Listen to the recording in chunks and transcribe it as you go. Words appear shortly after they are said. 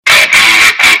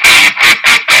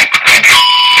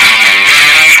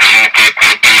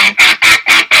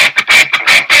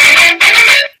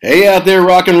Hey out there,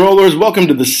 rock and rollers. Welcome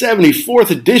to the 74th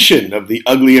edition of the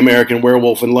Ugly American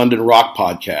Werewolf in London Rock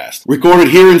Podcast. Recorded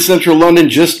here in central London,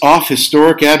 just off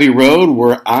historic Abbey Road,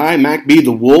 where I, Mac B.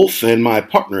 the Wolf, and my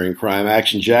partner in crime,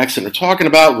 Action Jackson, are talking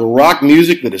about the rock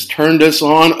music that has turned us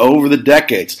on over the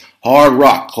decades. Hard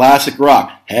rock, classic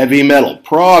rock, heavy metal,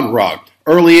 prog rock,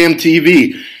 early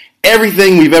MTV.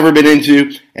 Everything we've ever been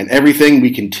into and everything we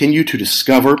continue to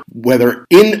discover, whether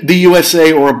in the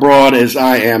USA or abroad as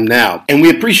I am now. And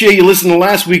we appreciate you listening to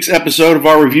last week's episode of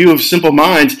our review of Simple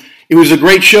Minds. It was a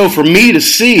great show for me to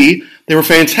see. They were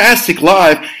fantastic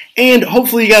live, and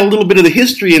hopefully you got a little bit of the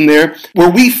history in there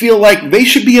where we feel like they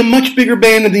should be a much bigger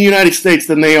band in the United States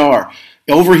than they are.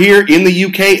 Over here in the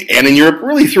UK and in Europe,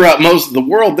 really throughout most of the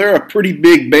world, they're a pretty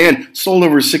big band, sold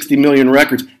over 60 million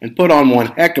records, and put on one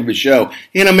heck of a show.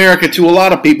 In America, to a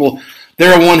lot of people,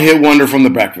 they're a one-hit wonder from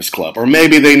the Breakfast Club, or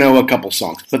maybe they know a couple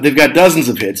songs, but they've got dozens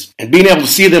of hits, and being able to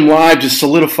see them live just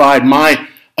solidified my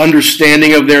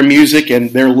understanding of their music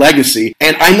and their legacy.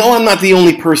 And I know I'm not the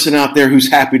only person out there who's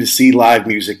happy to see live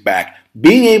music back.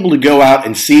 Being able to go out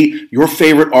and see your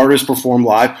favorite artist perform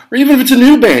live, or even if it's a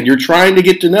new band you're trying to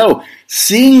get to know,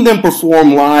 seeing them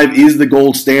perform live is the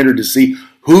gold standard to see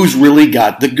who's really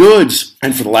got the goods.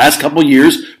 And for the last couple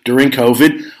years during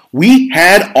COVID, we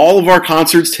had all of our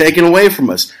concerts taken away from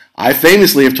us. I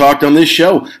famously have talked on this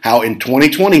show how in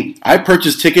 2020 I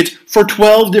purchased tickets for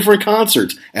 12 different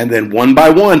concerts, and then one by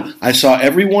one I saw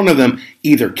every one of them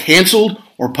either canceled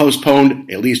or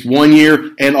postponed at least 1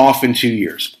 year and often 2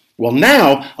 years. Well,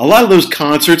 now, a lot of those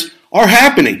concerts are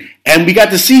happening, and we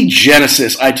got to see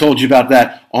Genesis. I told you about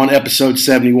that on episode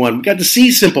 71. We got to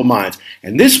see Simple Minds,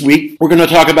 and this week, we're going to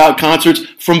talk about concerts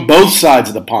from both sides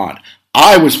of the pond.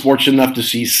 I was fortunate enough to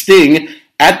see Sting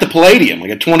at the Palladium,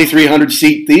 like a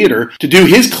 2,300-seat theater, to do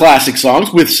his classic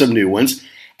songs with some new ones,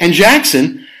 and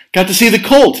Jackson got to see The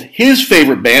Cult, his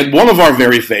favorite band, one of our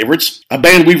very favorites, a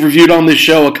band we've reviewed on this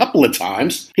show a couple of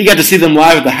times. He got to see them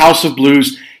live at the House of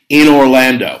Blues in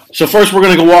Orlando. So first we're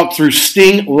going to go walk through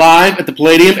Sting live at the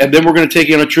Palladium, and then we're going to take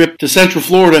you on a trip to Central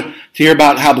Florida to hear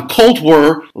about how the Cult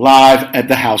were live at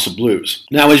the House of Blues.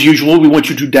 Now, as usual, we want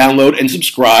you to download and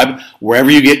subscribe wherever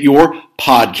you get your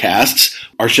podcasts.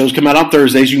 Our shows come out on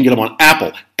Thursdays. You can get them on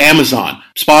Apple, Amazon,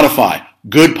 Spotify,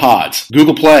 Good Pods,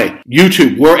 Google Play,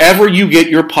 YouTube, wherever you get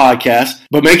your podcasts.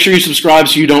 But make sure you subscribe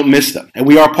so you don't miss them. And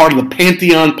we are part of the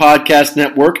Pantheon Podcast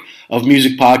Network of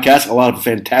music podcasts. A lot of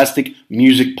fantastic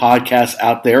music podcasts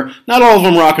out there. Not all of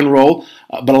them rock and roll,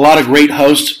 but a lot of great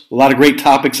hosts, a lot of great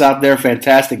topics out there,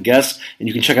 fantastic guests. And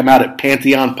you can check them out at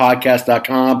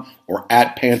pantheonpodcast.com or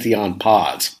at Pantheon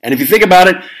Pods. And if you think about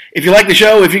it, if you like the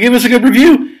show, if you give us a good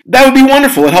review, that would be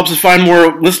wonderful. It helps us find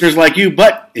more listeners like you.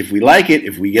 But if we like it,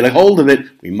 if we get a hold of it,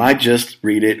 we might just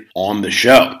read it on the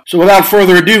show. So without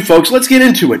further ado, folks, let's get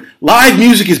into it. Live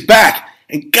music is back.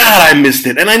 And God, I missed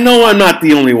it. And I know I'm not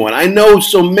the only one. I know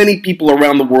so many people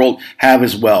around the world have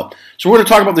as well. So we're going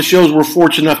to talk about the shows we're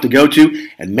fortunate enough to go to.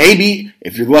 And maybe,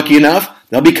 if you're lucky enough,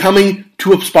 they'll be coming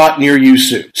to a spot near you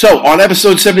soon. So on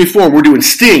episode 74, we're doing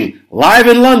Sting live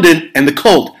in London and The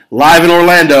Cult live in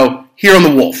Orlando here on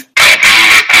The Wolf.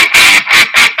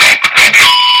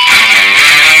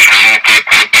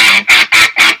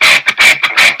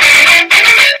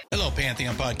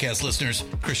 Pantheon Podcast listeners,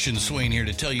 Christian Swain here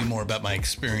to tell you more about my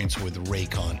experience with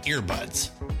Raycon earbuds.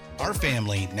 Our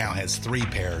family now has 3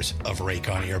 pairs of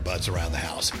Raycon earbuds around the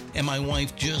house, and my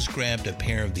wife just grabbed a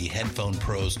pair of the Headphone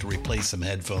Pros to replace some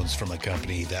headphones from a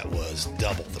company that was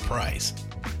double the price.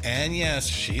 And yes,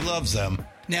 she loves them.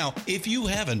 Now, if you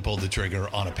haven't pulled the trigger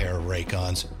on a pair of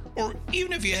Raycons, or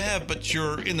even if you have, but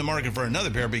you're in the market for another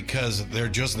pair because they're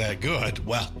just that good,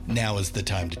 well, now is the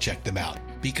time to check them out,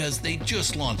 because they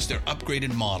just launched their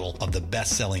upgraded model of the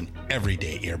best-selling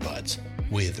everyday earbuds.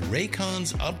 With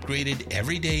Raycon's upgraded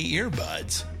everyday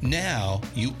earbuds, now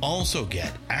you also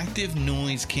get active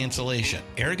noise cancellation,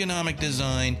 ergonomic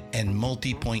design, and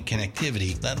multi-point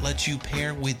connectivity that lets you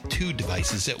pair with 2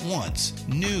 devices at once.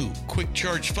 New quick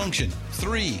charge function,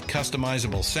 3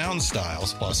 customizable sound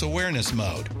styles, plus awareness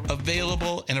mode.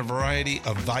 Available in a variety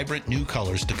of vibrant new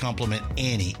colors to complement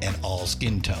any and all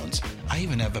skin tones. I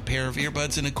even have a pair of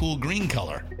earbuds in a cool green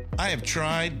color. I have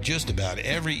tried just about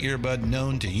every earbud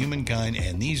known to humankind,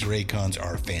 and these Raycons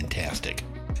are fantastic.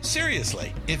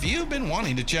 Seriously, if you've been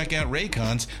wanting to check out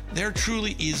Raycons, there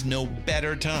truly is no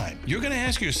better time. You're going to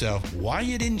ask yourself why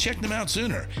you didn't check them out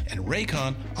sooner, and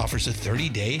Raycon offers a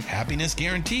 30-day happiness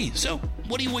guarantee. So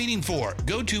what are you waiting for?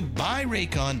 Go to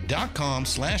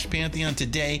buyraycon.com/Pantheon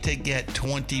today to get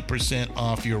 20%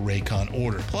 off your Raycon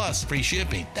order, plus free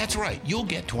shipping. That's right, you'll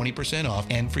get 20% off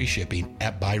and free shipping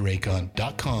at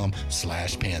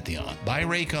buyraycon.com/Pantheon.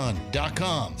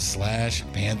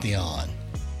 buyraycon.com/Pantheon.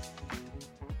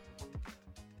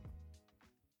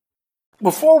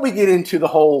 Before we get into the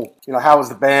whole, how was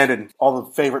the band and all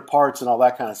the favorite parts and all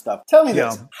that kind of stuff, tell me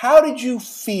this. How did you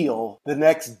feel the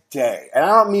next day? And I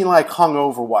don't mean like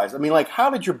hungover-wise. I mean, like, how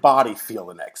did your body feel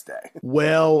the next day?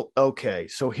 Well, okay.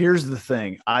 So here's the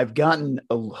thing. I've definitely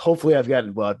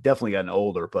gotten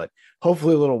older, but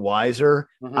hopefully a little wiser.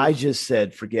 Mm-hmm. I just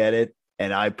said, forget it.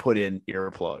 And I put in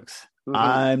earplugs. Mm-hmm.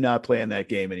 I'm not playing that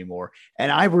game anymore.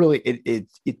 And I really,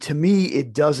 to me,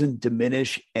 it doesn't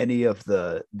diminish any of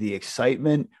the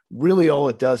excitement. Really, all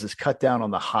it does is cut down on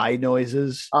the high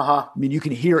noises. I mean, you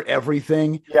can hear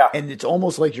everything. Yeah. And it's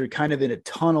almost like you're kind of in a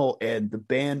tunnel and the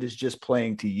band is just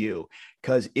playing to you.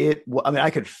 Because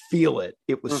I could feel it.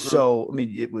 It was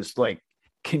it was like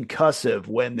concussive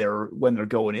when they're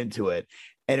going into it.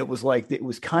 And it was like, it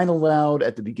was kind of loud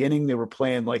at the beginning. They were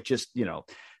playing like just,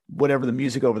 whatever the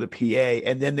music over the PA.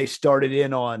 And then they started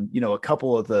in on, a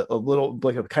couple of a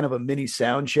kind of a mini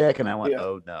sound check. And I went,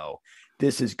 oh no,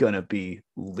 this is going to be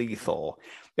lethal.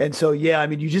 And so,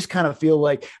 you just kind of feel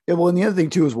like, and the other thing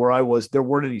too, is where I was, there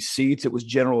weren't any seats. It was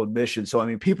general admission. So,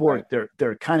 people are,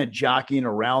 they're kind of jockeying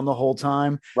around the whole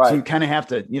time. Right. So you kind of have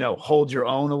to, hold your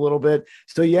own a little bit.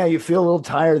 So you feel a little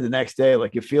tired the next day.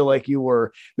 Like you feel like you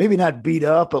were maybe not beat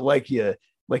up, but like you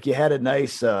had a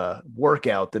nice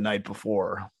workout the night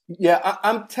before. Yeah,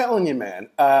 I'm telling you, man,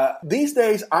 these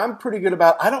days I'm pretty good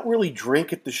I don't really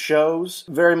drink at the shows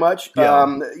very much,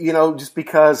 just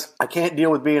because I can't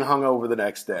deal with being hungover the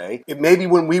next day. Maybe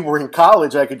when we were in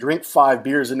college, I could drink 5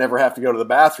 beers and never have to go to the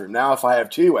bathroom. Now, if I have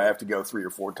 2, I have to go 3 or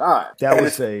 4 times. That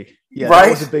was a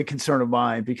big concern of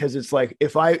mine, because it's like,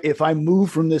 if I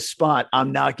move from this spot,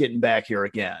 I'm not getting back here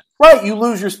again. Right, you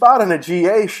lose your spot on a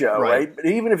GA show, right? But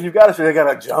even if you've got I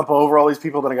got to jump over all these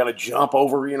people, then I got to jump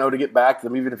over, to get back to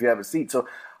them, even if you have a seat. So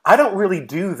I don't really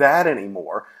do that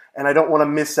anymore, and I don't want to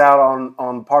miss out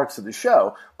on parts of the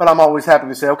show. But I'm always happy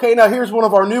to say, okay, now here's one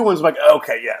of our new ones. I'm like,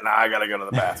 okay, now I got to go to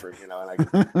the bathroom, and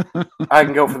I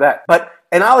can go for that.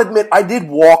 And I'll admit, I did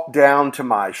walk down to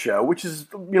my show, which is,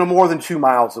 more than 2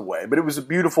 miles away. But it was a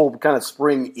beautiful kind of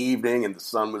spring evening, and the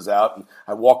sun was out, and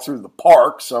I walked through the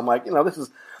park. So I'm like,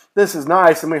 this is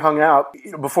nice. And we hung out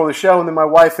before the show, and then my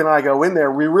wife and I go in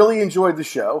there. We really enjoyed the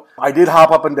show. I did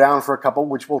hop up and down for a couple,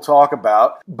 which we'll talk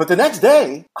about. But the next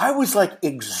day, I was like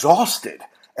exhausted.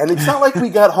 And it's not like we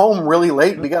got home really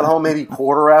late. We got home maybe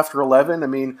 11:15. I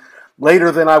mean,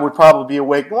 later than I would probably be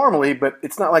awake normally, but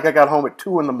it's not like I got home at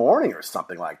 2 a.m. or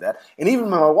something like that. And even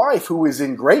my wife, who is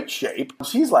in great shape,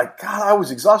 she's like, God, I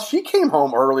was exhausted. She came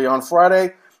home early on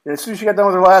Friday. And as soon as she got done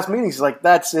with her last meeting, she's like,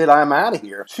 that's it, I'm out of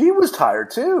here. She was tired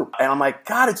too. And I'm like,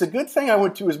 God, it's a good thing I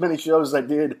went to as many shows as I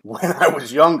did when I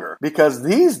was younger. Because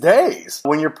these days,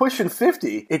 when you're pushing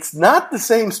 50, it's not the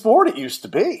same sport it used to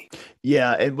be.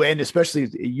 Yeah, and especially,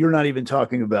 you're not even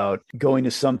talking about going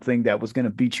to something that was going to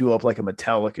beat you up like a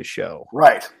Metallica show.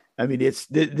 Right. I mean, this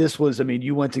was,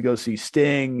 you went to go see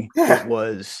Sting. Yeah. It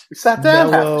was we sat down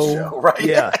mellow. Half the show, right?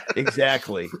 Yeah,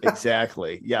 exactly.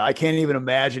 Yeah. I can't even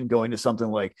imagine going to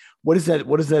something like, what is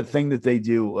that thing that they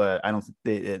do?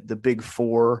 The Big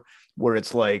Four, where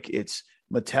it's like, it's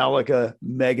Metallica,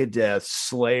 Megadeth,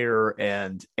 Slayer,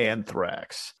 and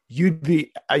Anthrax. You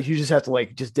just have to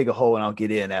just dig a hole and I'll get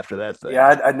in after that thing.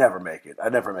 Yeah, I'd never make it.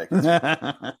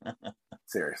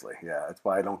 Seriously, yeah, that's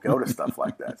why I don't go to stuff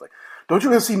like that. It's like, don't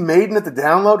you want to see Maiden at the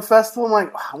Download Festival? I'm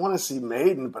like, I want to see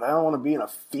Maiden, but I don't want to be in a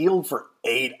field for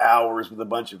 8 hours with a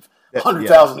bunch of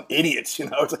 100,000 idiots.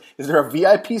 It's like, is there a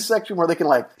VIP section where they can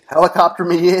helicopter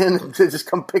me in and just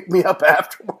come pick me up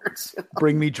afterwards?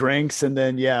 Bring me drinks and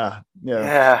then Yeah,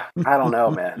 I don't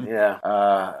know, man. Yeah,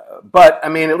 but I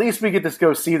mean, at least we get to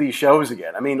go see these shows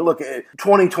again. I mean, look,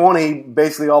 2020,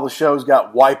 basically all the shows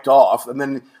got wiped off, and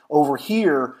then over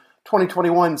here,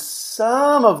 2021,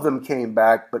 some of them came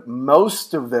back, but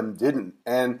most of them didn't.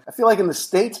 And I feel like in the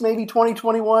States, maybe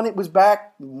 2021, it was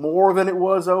back more than it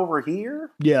was over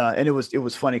here. Yeah, and it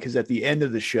was funny because at the end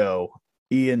of the show,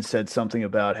 Ian said something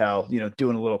about how,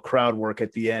 doing a little crowd work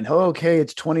at the end. Oh, okay,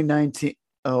 it's 2019.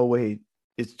 Oh, wait,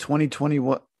 it's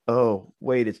 2021. Oh,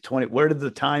 wait, it's 20. Where did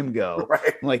the time go?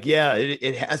 Right. I'm like, yeah,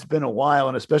 it has been a while.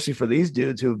 And especially for these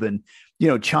dudes who have been,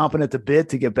 chomping at the bit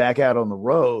to get back out on the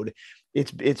road.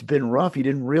 it's been rough. You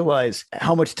didn't realize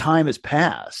how much time has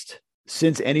passed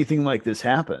since anything like this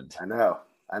happened. I know.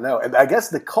 And I guess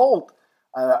the Cult,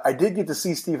 I did get to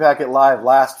see Steve Hackett live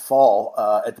last fall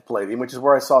at the Palladium, which is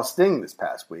where I saw Sting this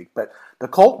past week. But the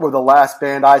Cult were the last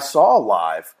band I saw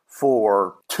live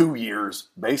for 2 years,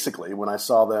 basically, when I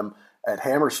saw them at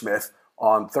Hammersmith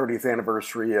on 30th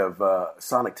anniversary of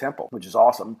Sonic Temple, which is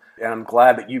awesome. And I'm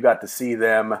glad that you got to see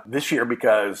them this year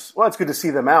because, well, it's good to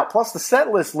see them out. Plus, the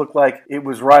set list looked like it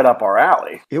was right up our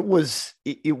alley. It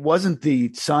wasn't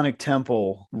the Sonic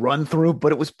Temple run through,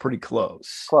 but it was pretty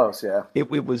close. Close, yeah. It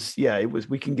was.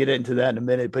 We can get into that in a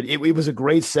minute, but it was a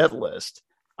great set list.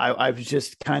 I was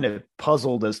just kind of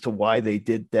puzzled as to why they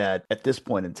did that at this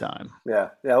point in time. Yeah,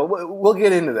 we'll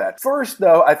get into that. First,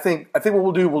 though, I think what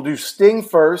we'll do Sting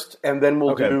first, and then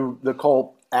we'll do the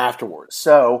Cult afterwards.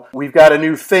 So we've got a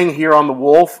new thing here on the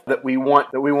Wolf that we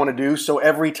want to do. So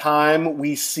every time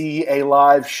we see a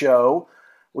live show,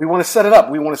 we want to set it up.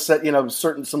 We want to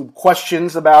set some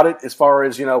questions about it as far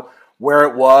as where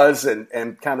it was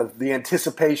and kind of the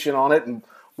anticipation on it and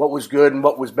what was good and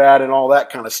what was bad and all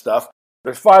that kind of stuff.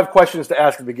 There's 5 questions to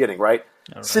ask at the beginning, right?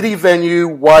 City, venue,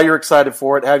 why you're excited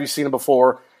for it, have you seen it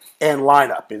before, and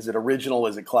lineup. Is it original?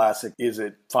 Is it classic? Is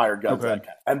it fire guns? That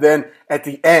kind. And then at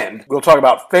the end, we'll talk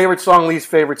about favorite song, least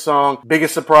favorite song,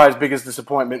 biggest surprise, biggest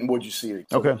disappointment, and would you see it?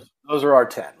 Okay. Those are our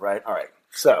 10, right? All right.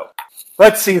 So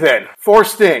let's see then. For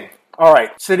Sting. All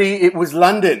right. City, it was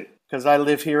London, because I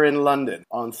live here in London.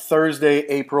 On Thursday,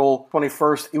 April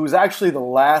 21st, it was actually the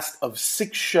last of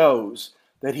 6 shows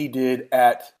that he did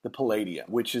at the Palladium,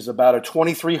 which is about a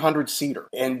 2,300-seater.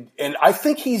 And I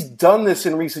think he's done this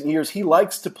in recent years. He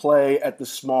likes to play at the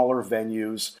smaller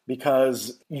venues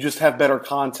because you just have better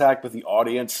contact with the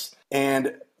audience.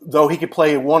 And though he could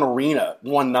play in one arena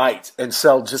one night and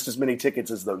sell just as many tickets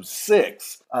as those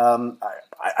 6,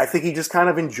 I think he just kind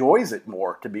of enjoys it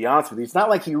more, to be honest with you. It's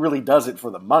not like he really does it for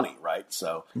the money, right?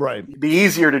 So it'd be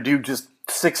easier to do just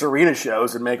 6 arena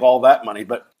shows and make all that money,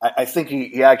 but I think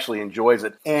he actually enjoys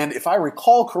it. And if I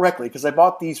recall correctly, because I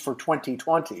bought these for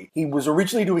 2020, he was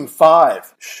originally doing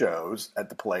 5 shows at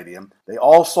the Palladium. They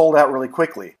all sold out really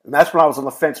quickly. And that's when I was on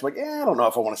the fence, like, I don't know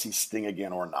if I want to see Sting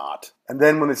again or not. And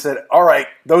then when they said, all right,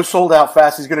 those sold out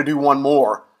fast, he's going to do one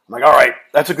more. I'm like, all right,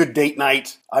 that's a good date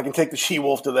night. I can take the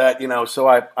She-Wolf to that, so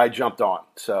I jumped on.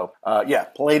 So,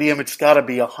 Palladium, it's got to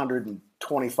be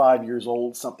 125 years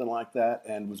old, something like that,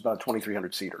 and was about a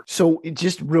 2,300-seater. So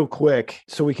just real quick,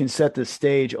 so we can set the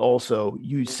stage also,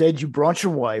 you said you brought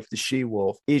your wife, the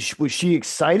She-Wolf. Was she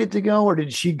excited to go, or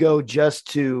did she go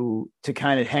just to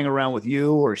kind of hang around with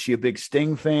you, or is she a big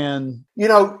Sting fan?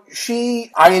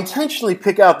 I intentionally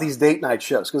pick out these date night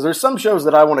shows, because there's some shows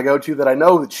that I want to go to that I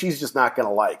know that she's just not going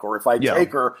to like, or if I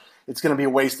take her, it's going to be a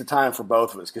waste of time for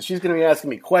both of us because she's going to be asking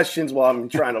me questions while I'm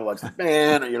trying to watch the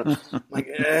band, or like,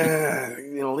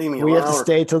 leave me alone. We have to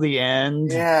stay till the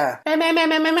end. Yeah.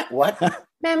 What?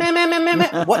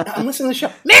 What? I'm listening to the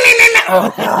show.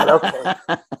 Oh God. Okay.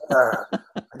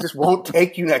 I just won't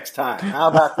take you next time. How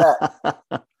about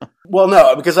that? Well,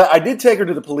 no, because I did take her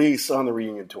to the Police on the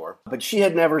reunion tour, but she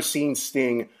had never seen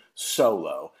Sting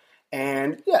solo.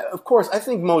 And yeah, of course, I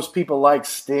think most people like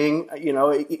Sting.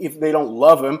 If they don't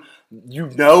love him,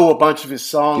 a bunch of his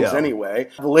songs anyway.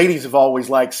 The ladies have always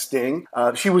liked Sting.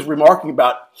 She was remarking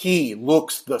about he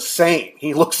looks the same.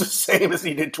 He looks the same as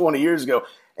he did 20 years ago.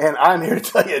 And I'm here to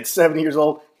tell you, at 70 years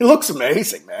old, he looks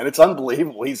amazing, man. It's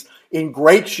unbelievable. He's in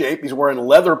great shape. He's wearing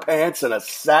leather pants and a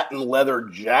satin leather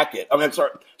jacket. I mean,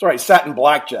 sorry, satin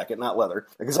black jacket, not leather.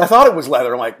 Because I thought it was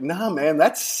leather. I'm like, nah, man,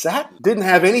 that's satin. Didn't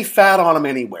have any fat on him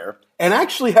anywhere. And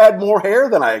actually had more hair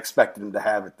than I expected him to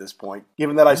have at this point,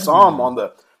 given that I saw him on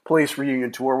the Police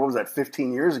reunion tour. What was that,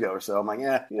 15 years ago or so? I'm like,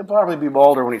 he'll probably be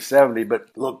balder when he's 70, but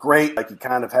looked great. Like he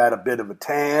kind of had a bit of a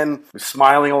tan, was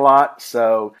smiling a lot.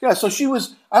 So, so she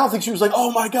was, I don't think she was like,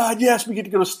 oh my God, yes, we get to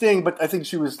go to Sting, but I think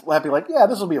she was happy, like,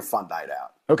 this will be a fun night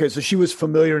out. Okay, so she was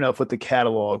familiar enough with the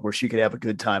catalog where she could have a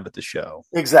good time at the show.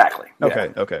 Exactly.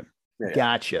 Okay. Yeah.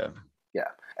 Gotcha. Yeah.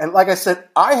 And like I said,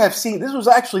 this was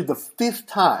actually the 5th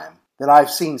time that I've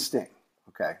seen Sting.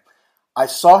 Okay. I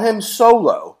saw him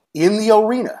solo in the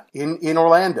arena in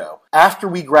Orlando after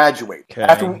we graduated. Okay.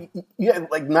 After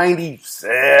like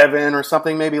 97 or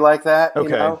something, maybe like that.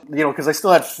 Okay. Because I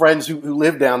still had friends who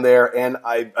lived down there, and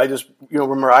I just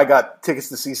remember I got tickets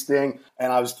to see Sting,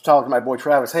 and I was talking to my boy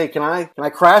Travis, hey, can I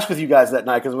crash with you guys that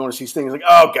night because we want to see Sting? He's like,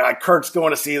 oh God, Kurt's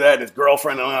going to see that, and his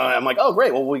girlfriend. I'm like, oh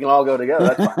great, well we can all go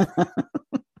together. That's fine.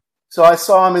 So I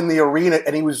saw him in the arena,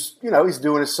 and he was, he's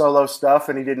doing his solo stuff,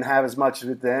 and he didn't have as much of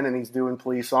it then, and he's doing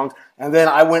Police songs. And then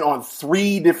I went on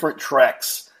 3 different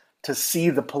treks to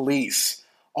see the Police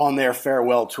on their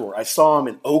farewell tour. I saw them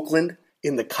in Oakland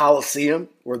in the Coliseum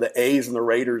where the A's and the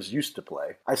Raiders used to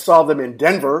play. I saw them in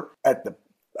Denver at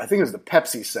I think it was the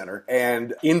Pepsi Center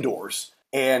and indoors.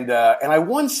 And I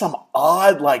won some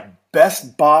odd like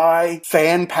Best Buy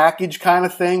fan package kind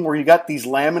of thing where you got these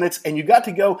laminates and you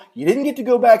didn't get to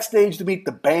go backstage to meet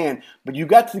the band, but you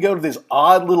got to go to this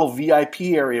odd little VIP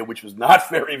area, which was not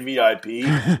very VIP.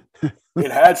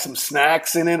 It had some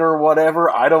snacks in it or whatever.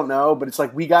 I don't know, but it's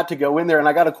like we got to go in there and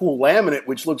I got a cool laminate,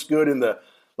 which looks good in the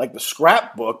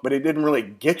scrapbook, but it didn't really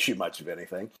get you much of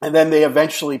anything. And then they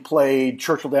eventually played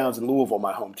Churchill Downs in Louisville,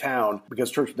 my hometown,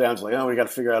 because Churchill Downs was like, we got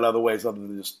to figure out other ways other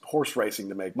than just horse racing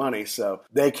to make money. So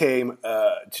they came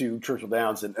to Churchill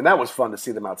Downs, and that was fun to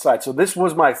see them outside. So this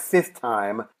was my 5th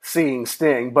time seeing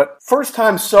Sting, but first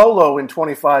time solo in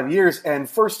 25 years, and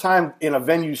first time in a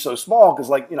venue so small, because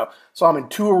saw him in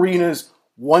 2 arenas,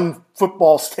 1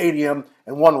 football stadium,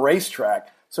 and 1 racetrack.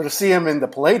 So to see him in the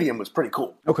Palladium was pretty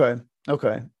cool. Okay.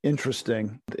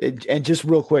 Interesting. And just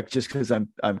real quick, just because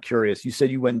I'm curious, you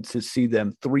said you went to see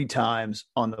them 3 times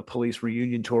on the Police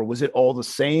reunion tour. Was it all the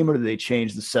same, or did they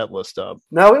change the set list up?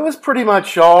 No, it was pretty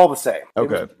much all the same.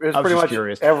 Okay. It was pretty much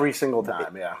curious. Every single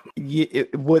time, yeah.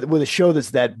 With a show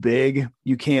that's that big,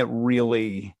 you can't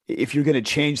really, if you're going to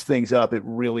change things up, it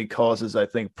really causes, I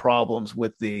think, problems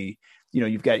with the,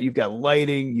 you've got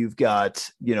lighting, you've got,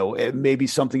 maybe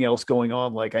something else going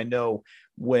on. Like I know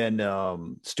when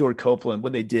Stuart Copeland,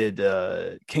 when they did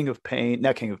Wrapped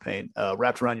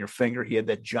Around Your Finger, he had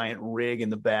that giant rig in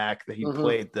the back that he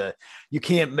played you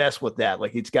can't mess with that.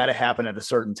 Like it's got to happen at a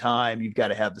certain time. You've got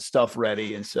to have the stuff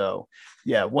ready. And so,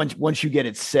 yeah, once you get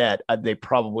it set, they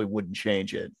probably wouldn't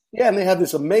change it. Yeah. And they have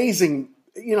this amazing,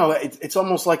 it's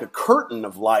almost like a curtain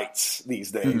of lights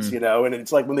these days, and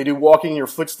it's like when they do Walking in Your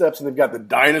Footsteps and they've got the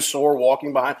dinosaur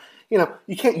walking behind,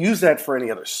 you can't use that for any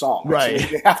other song. Right. So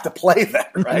you have to play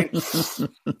that, right?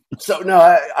 So,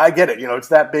 no, I get it. It's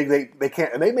that big. They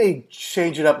can't, and they may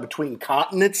change it up between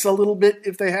continents a little bit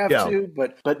if they have to,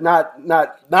 but not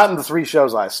in the 3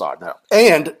 shows I saw, no.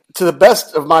 And to the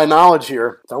best of my knowledge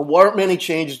here, there weren't many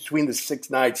changes between the 6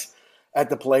 nights at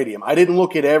the Palladium. I didn't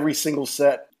look at every single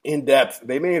set in depth.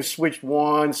 They may have switched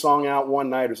one song out one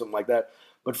night or something like that.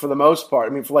 But for the most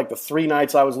part, for like the 3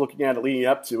 nights I was looking at it leading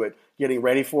up to it, getting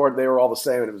ready for it, they were all the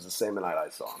same, and it was the same night I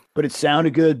saw them. But it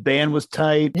sounded good. Band was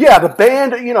tight. Yeah, the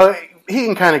band, he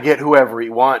can kind of get whoever he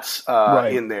wants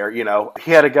in there. He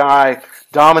had a guy,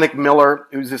 Dominic Miller,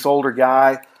 who's this older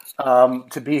guy,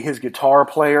 to be his guitar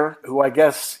player, who I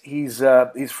guess he's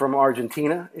from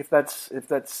Argentina, if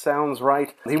that sounds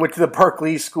right. He went to the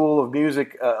Berklee School of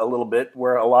Music a little bit,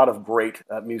 where a lot of great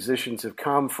musicians have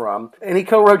come from. And he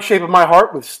co-wrote "Shape of My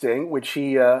Heart" with Sting, which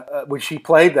he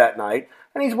played that night.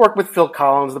 And he's worked with Phil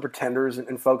Collins, the Pretenders,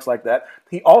 and folks like that.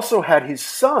 He also had his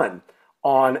son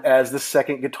on as the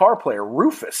second guitar player,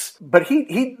 Rufus. But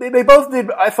they both did,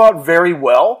 I thought, very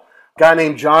well. A guy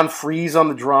named John Freeze on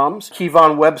the drums,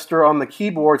 Kevon Webster on the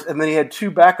keyboards, and then he had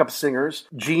 2 backup singers,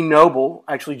 Gene Noble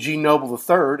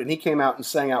III, and he came out and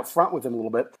sang out front with him a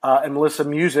little bit, and Melissa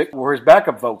Music were his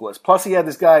backup vocalists. Plus he had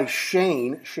this guy,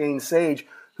 Shane Sage,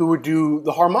 who would do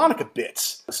the harmonica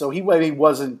bits. So he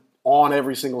wasn't on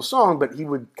every single song, but he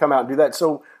would come out and do that.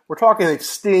 So we're talking like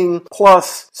Sting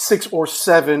plus 6 or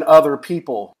 7 other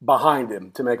people behind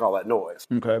him to make all that noise.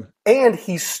 Okay. And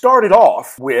he started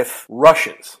off with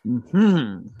Russians.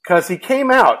 Because he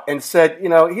came out and said,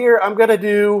 here, I'm going to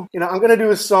do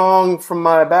a song from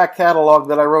my back catalog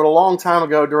that I wrote a long time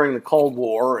ago during the Cold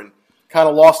War, and kind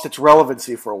of lost its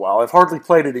relevancy for a while. I've hardly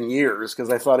played it in years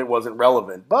because I thought it wasn't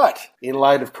relevant, but in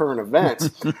light of current events.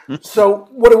 So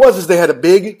what it was is they had a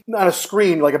big, not a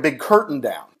screen, like a big curtain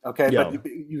down. Okay, yeah.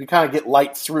 But you could kind of get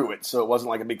light through it, so it wasn't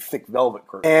like a big thick velvet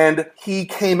curtain. And he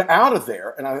came out of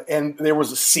there, and there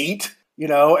was a seat,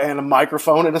 and a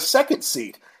microphone and a second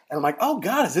seat. And I'm like, oh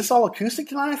God, is this all acoustic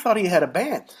tonight? I thought he had a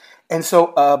band. And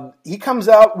so he comes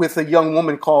out with a young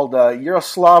woman called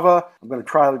Yaroslava. I'm going to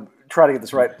try to get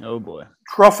this right. Oh boy.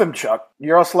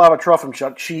 Yaroslava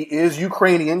Trofimchuk. She is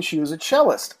Ukrainian. She was a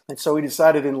cellist. And so he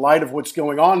decided, in light of what's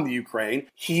going on in the Ukraine,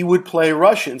 he would play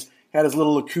Russians. Had his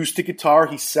little acoustic guitar.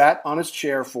 He sat on his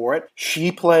chair for it. She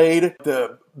played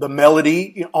the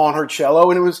melody on her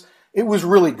cello, and it was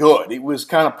really good. It was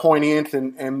kind of poignant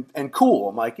and cool.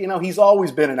 I'm like, he's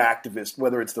always been an activist,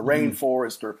 whether it's the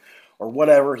rainforest or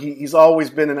whatever. He's always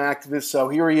been an activist. So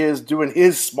here he is doing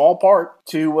his small part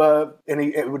to,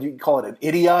 would you call it an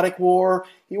idiotic war?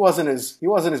 He wasn't as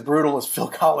brutal as Phil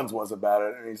Collins was about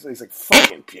it. And he's like,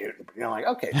 fucking Putin. Like,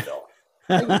 okay, Phil.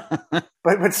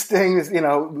 But Sting is,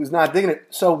 was not digging it.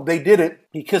 So they did it.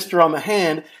 He kissed her on the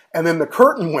hand, and then the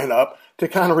curtain went up to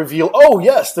kind of reveal, oh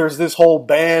yes, there's this whole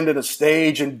band and a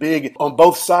stage and big on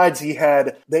both sides. He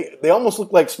had they almost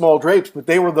looked like small drapes, but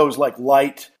they were those like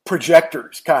light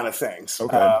projectors kind of things.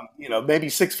 Okay. Maybe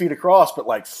 6 feet across, but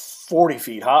like 40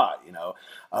 feet high.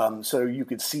 So you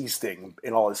could see Sting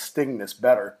in all his stingness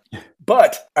better.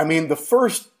 But I mean, the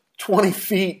first 20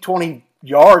 feet, 20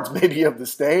 yards maybe of the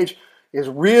stage is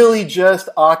really just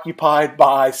occupied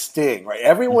by Sting, right?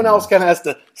 Everyone else kind of has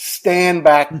to stand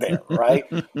back there, right?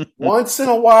 Once in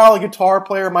a while, a guitar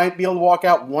player might be able to walk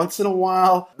out. Once in a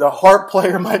while, the harp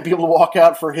player might be able to walk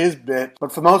out for his bit.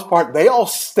 But for the most part, they all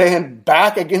stand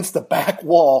back against the back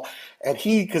wall. And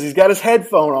because he's got his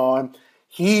headphone on,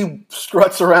 he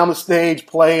struts around the stage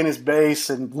playing his bass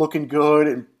and looking good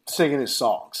and singing his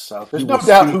songs. So there's no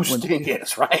doubt who Sting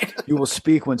is, right? You will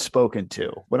speak when spoken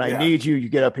to. When I need you, you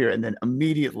get up here and then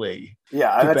immediately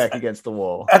get back against the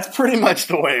wall. That's pretty much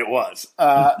the way it was.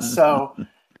 I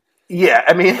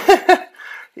mean,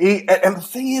 and the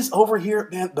thing is over here,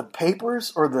 man, the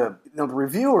papers or the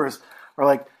reviewers are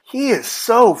like, he is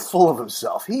so full of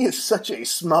himself. He is such a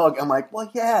smug. I'm like, well,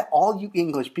 yeah, all you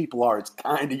English people are. It's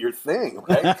kind of your thing,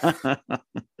 right?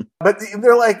 But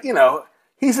they're like,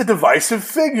 he's a divisive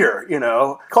figure,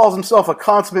 calls himself a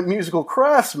consummate musical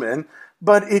craftsman,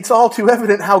 but it's all too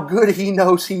evident how good he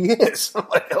knows he is. I'm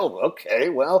like, oh, okay,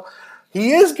 well,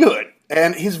 he is good.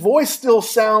 And his voice still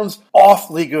sounds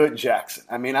awfully good, Jackson.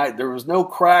 I mean, there was no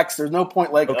cracks. There's no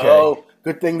point like, oh,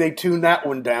 good thing they tuned that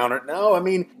one down. No, I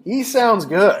mean, he sounds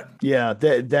good. Yeah,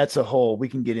 that's a whole. We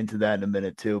can get into that in a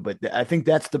minute too. But I think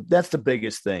that's the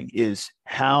biggest thing is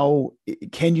how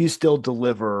can you still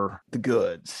deliver the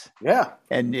goods? Yeah,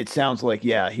 and it sounds like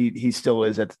he still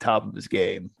is at the top of his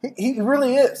game. He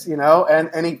really is,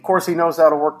 and of course he knows how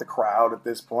to work the crowd at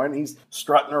this point. He's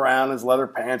strutting around in his leather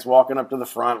pants, walking up to the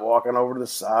front, walking over to the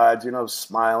sides,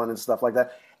 smiling and stuff like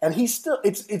that. And he's still,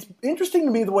 it's interesting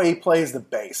to me the way he plays the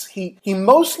bass. He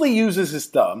mostly uses his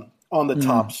thumb on the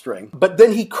top string, but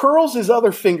then he curls his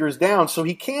other fingers down so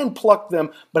he can pluck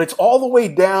them, but it's all the way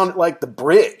down like the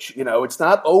bridge, it's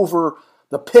not over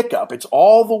the pickup. It's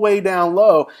all the way down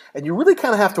low, and you really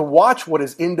kind of have to watch what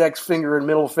his index finger and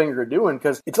middle finger are doing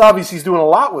because it's obvious he's doing a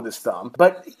lot with his thumb,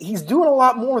 but he's doing a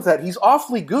lot more with that. He's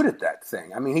awfully good at that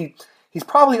thing. I mean, he's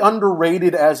probably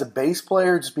underrated as a bass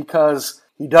player just because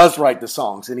he does write the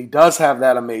songs, and he does have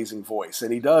that amazing voice,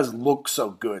 and he does look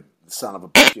so good, son of a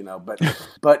bitch,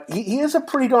 but he is a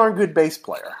pretty darn good bass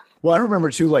player. Well, I remember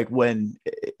too, like when,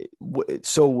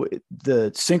 so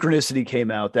the Synchronicity came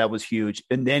out, that was huge.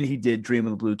 And then he did Dream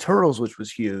of the Blue Turtles, which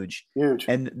was huge.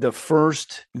 And the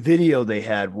first video they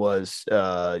had was,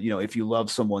 if you love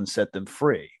someone, set them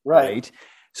free. Right.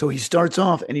 So he starts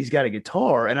off and he's got a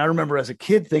guitar. And I remember as a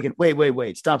kid thinking,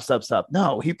 wait, stop.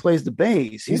 No, he plays the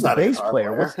bass. He's the bass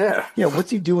player. What's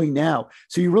he doing now?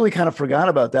 So you really kind of forgot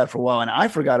about that for a while. And I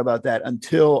forgot about that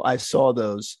until I saw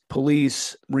those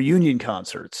Police reunion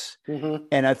concerts. Mm-hmm.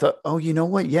 And I thought, oh, you know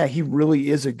what? Yeah, he really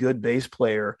is a good bass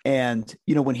player. And,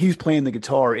 when he's playing the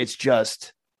guitar, it's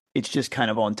just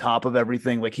kind of on top of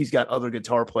everything. Like he's got other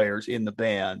guitar players in the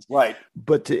band. Right.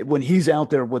 But when he's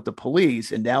out there with the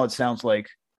Police, and now it sounds like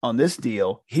on this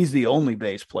deal, he's the only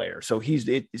bass player. So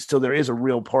so there is a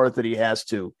real part that he has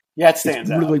to. Yeah, it stands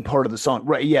out. Really part of the song.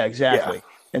 Right. Yeah, exactly. Yeah.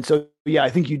 And so,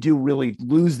 I think you do really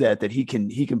lose that he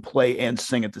can play and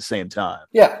sing at the same time.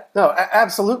 Yeah, no,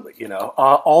 absolutely.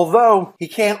 Although he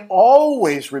can't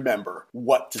always remember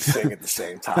what to sing at the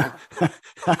same time.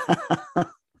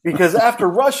 Because after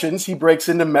Russians, he breaks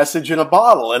into Message in a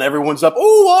Bottle, and everyone's up,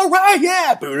 oh, all right,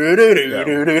 yeah.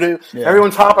 Yeah.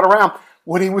 Everyone's hopping around.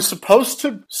 When he was supposed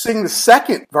to sing the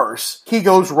second verse, he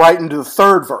goes right into the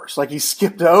third verse. Like he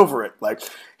skipped over it. Like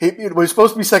it was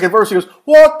supposed to be second verse. He goes,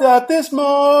 walked out this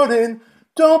morning,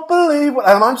 don't believe what.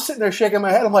 And I'm sitting there shaking my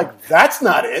head. I'm like, that's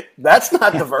not it. That's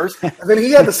not the verse. And then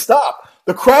he had to stop.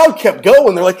 The crowd kept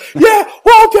going. They're like, yeah,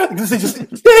 walked out. Because they just,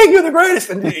 Sting, you're the greatest.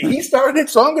 And he started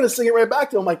it, so I'm going to sing it right back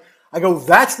to him. Like, I go,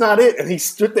 that's not it. And he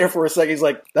stood there for a second. He's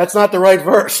like, that's not the right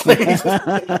verse.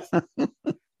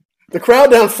 The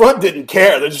crowd down front didn't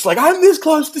care. They're just like, I'm this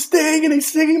close to Sting, and he's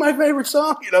singing my favorite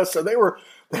song, So they were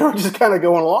just kind of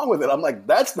going along with it. I'm like,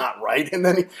 that's not right. And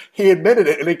then he admitted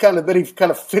it, and he kind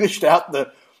of finished out the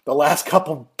last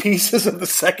couple pieces of the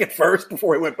second verse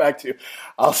before he went back to,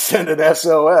 I'll send an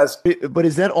SOS. But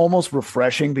is that almost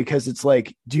refreshing? Because it's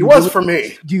like, for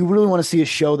me. Do you really want to see a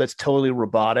show that's totally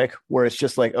robotic, where it's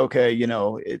just like, okay,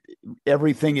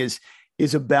 everything is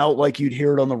about like you'd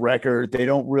hear it on the record. They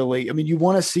don't really, you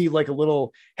want to see like a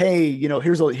little, hey,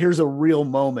 here's a real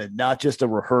moment, not just a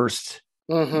rehearsed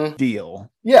deal.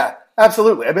 Yeah,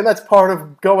 absolutely. I mean, that's part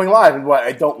of going live, and why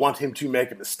I don't want him to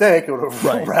make a mistake. I would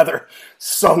have rather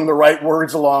sung the right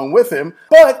words along with him.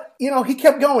 But, he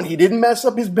kept going. He didn't mess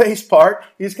up his bass part.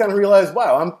 He just kind of realized,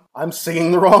 wow, I'm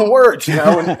singing the wrong words,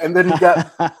 and then he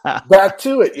got back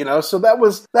to it, So that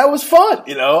was fun,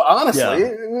 honestly. Yeah.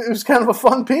 It was kind of a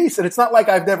fun piece. And it's not like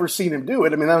I've never seen him do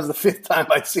it. I mean, that was the 5th time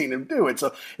I'd seen him do it. So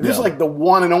if this is like the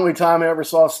one and only time I ever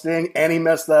saw Sting and he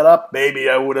messed that up, maybe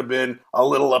I would have been a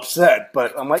little upset.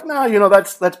 But I'm like, no,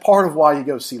 that's part of why you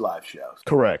go see live shows.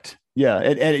 Correct. Yeah.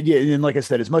 And like I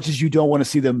said, as much as you don't want to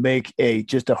see them make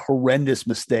just a horrendous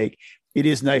mistake, it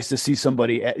is nice to see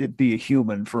somebody be a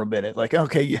human for a minute. Like,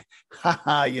 okay, you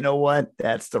know what?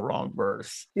 That's the wrong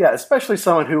verse. Yeah, especially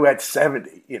someone who at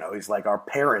 70, he's like our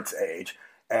parents' age,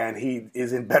 and he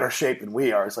is in better shape than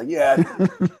we are. It's like, yeah,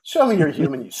 show me you're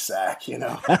human, you sack,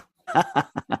 all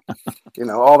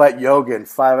that yoga and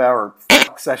 5-hour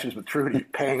sessions with Trudy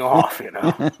paying off,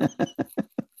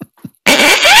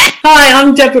 Hi,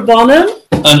 I'm Deborah Bonham.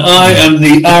 And I am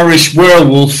the Irish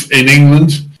werewolf in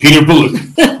England, Peter Bullock.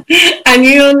 And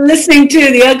you're listening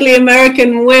to The Ugly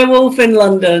American Werewolf in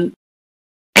London.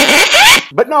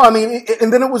 But no, I mean,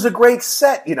 and then it was a great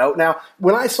set, Now,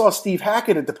 when I saw Steve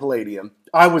Hackett at the Palladium,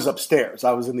 I was upstairs.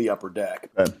 I was in the upper deck.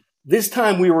 This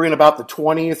time we were in about the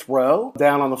 20th row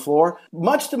down on the floor.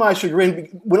 Much to my chagrin,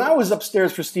 when I was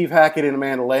upstairs for Steve Hackett and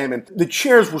Amanda Lehman, the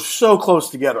chairs were so close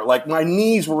together. Like my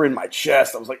knees were in my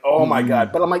chest. I was like, oh my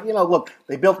God. But I'm like, look,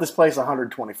 they built this place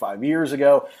 125 years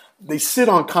ago. They sit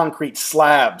on concrete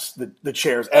slabs, the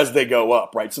chairs, as they go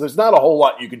up, right? So there's not a whole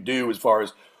lot you could do as far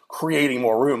as creating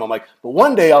more room. I'm like, but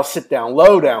one day I'll sit down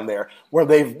low down there where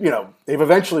they've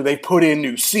put in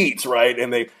new seats, right?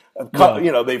 And they've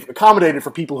accommodated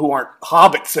for people who aren't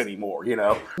hobbits anymore,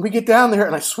 We get down there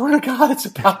and I swear to God, it's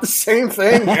about the same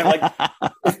thing, man. Like,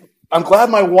 I'm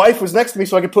glad my wife was next to me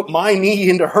so I could put my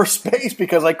knee into her space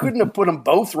because I couldn't have put them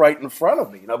both right in front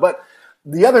of me, But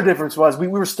the other difference was we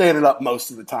were standing up most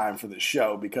of the time for this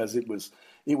show because it was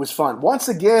fun. Once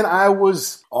again, I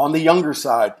was on the younger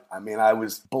side. I mean, I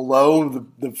was below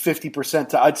the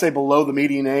 50%. I'd say below the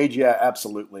median age. Yeah,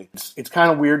 absolutely. It's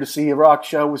kind of weird to see a rock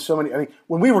show with so many. I mean,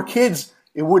 when we were kids,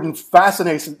 it wouldn't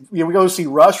fascinate us. We go see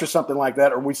Rush or something like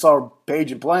that, or we saw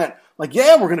Page and Plant. Like,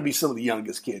 yeah, we're going to be some of the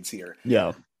youngest kids here.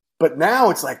 Yeah. But now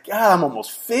it's like, God, I'm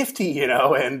almost 50, and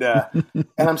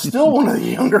I'm still one of the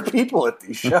younger people at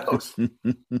these shows.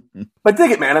 But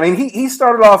dig it, man. I mean, he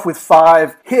started off with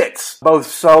 5 hits, both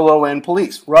solo and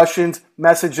Police. Russians,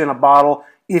 Message in a Bottle,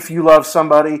 If You Love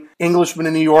Somebody, Englishman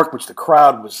in New York, which the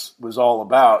crowd was all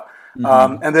about.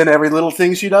 And then Every Little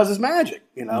Thing She Does Is Magic,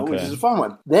 which is a fun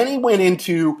one. Then he went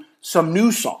into some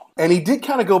new song. And he did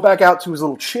kind of go back out to his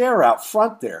little chair out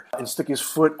front there and stick his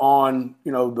foot on,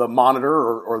 the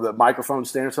monitor or the microphone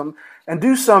stand or something and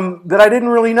do some that I didn't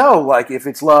really know, like If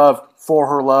It's Love, For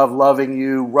Her Love, Loving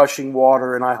You, Rushing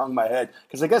Water, and I Hung My Head.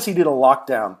 Because I guess he did a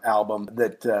Lockdown album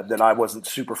that I wasn't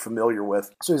super familiar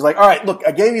with. So he's like, all right, look,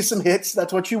 I gave you some hits.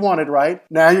 That's what you wanted, right?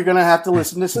 Now you're going to have to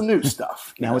listen to some new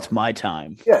stuff. Now it's my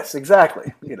time. Yes,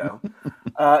 exactly.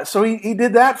 So he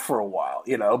did that for a while,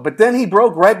 but then he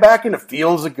broke right back into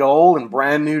Fields of Gold and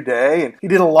Brand New Day. And he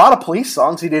did a lot of Police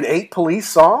songs. He did 8 Police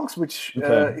songs, which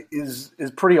is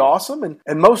pretty awesome.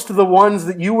 And most of the ones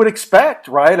that you would expect,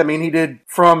 right? I mean, he did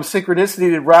from Synchronicity, he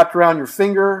did Wrapped Around Your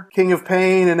Finger, King of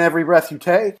Pain, and Every Breath You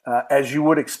Take, as you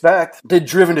would expect. Did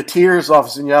Driven to Tears off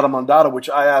Zenyatta Mondada, which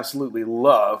I absolutely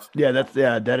love. Yeah,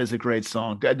 that is a great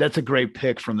song. That's a great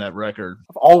pick from that record.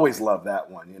 I've always loved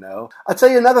that one, I'll tell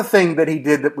you another thing that he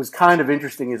did that was kind of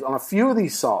interesting is on a few of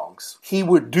these songs, he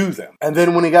would do them. And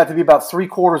then when he got to be about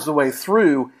 3/4 of the way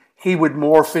through, he would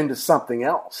morph into something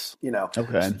else,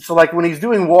 Okay. So like when he's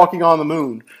doing Walking on the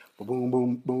Moon, boom,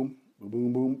 boom, boom,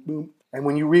 boom, boom, boom. And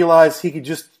when you realize he could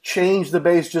just change the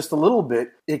bass just a little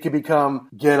bit, it could become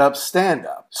Get Up, Stand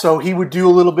Up. So he would do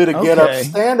a little bit of Get Up,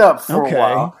 Stand Up for a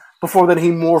while. Before then he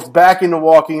morphed back into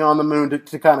Walking on the Moon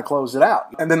to kind of close it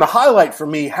out. And then the highlight for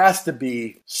me has to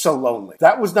be So Lonely.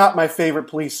 That was not my favorite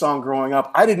Police song growing up.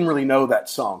 I didn't really know that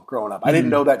song growing up. I didn't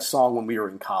know that song when we were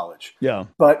in college. Yeah.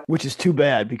 But which is too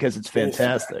bad because it's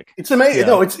fantastic. It's amazing. Yeah.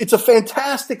 No, it's a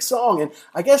fantastic song. And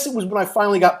I guess it was when I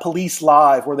finally got Police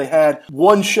Live where they had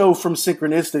one show from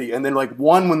Synchronicity and then like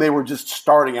one when they were just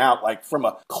starting out like from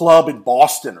a club in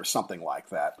Boston or something like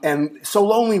that. And So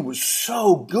Lonely was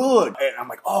so good. And I'm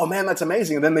like, oh man, that's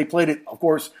amazing. And then they played it, of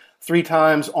course, 3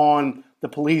 times on the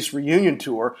Police reunion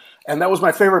tour. And that was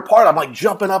my favorite part. I'm like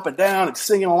jumping up and down and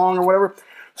singing along or whatever.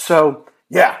 So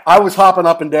yeah, I was hopping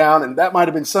up and down. And that might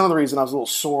have been some of the reason I was a little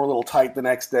sore, a little tight the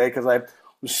next day because I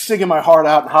was singing my heart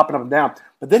out and hopping up and down.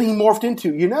 But then he morphed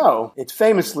into, it's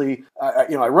famously,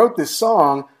 I wrote this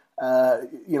song,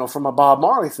 from a Bob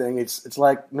Marley thing. It's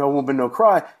like No Woman, No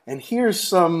Cry. And here's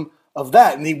some of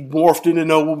that. And he morphed into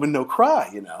No Woman, No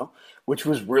Cry, which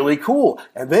was really cool.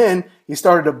 And then he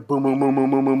started to boom, boom, boom,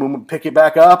 boom, boom, boom, boom, pick it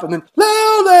back up. And then,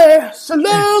 lonely, so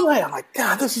lonely. I'm like,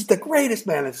 God, this is the greatest,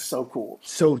 man. It's so cool.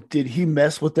 So did he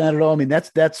mess with that at all? I mean,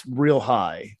 that's real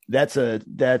high. That's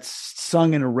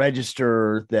sung in a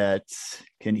register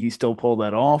can he still pull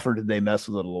that off, or did they mess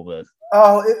with it a little bit?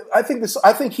 Oh, I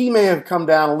think he may have come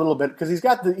down a little bit because he's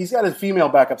got his female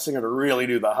backup singer to really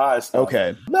do the high stuff.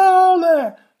 Okay.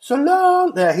 Lonely, so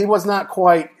lonely. Yeah, he was not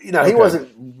quite, Okay. He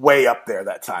wasn't way up there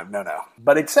that time. No.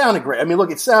 But it sounded great. I mean,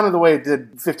 look, it sounded the way it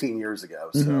did 15 years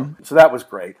ago. So that was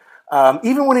great.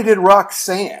 Even when he did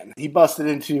Roxanne, he busted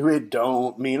into "It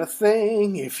don't mean a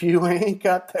thing if you ain't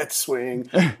got that swing."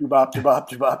 Jabop, jabop,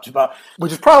 jabop, jabop.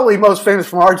 Which is probably most famous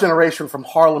from our generation from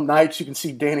Harlem Nights. You can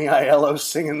see Danny Aiello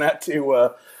singing that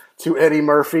to Eddie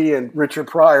Murphy and Richard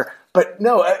Pryor. But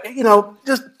no,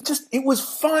 just it was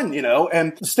fun,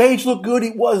 and the stage looked good.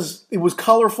 It was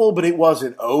colorful, but it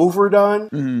wasn't overdone.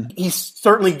 Mm-hmm. He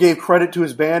certainly gave credit to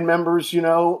his band members,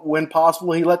 when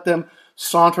possible. He let them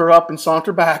saunter up and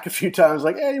saunter back a few times,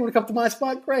 like, "Hey, you want to come to my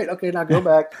spot? Great. Okay, now go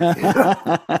back."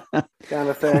 Kind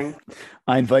of thing.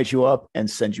 I invite you up and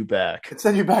send you back. And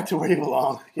send you back to where you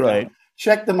belong. Right.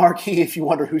 Check the marquee if you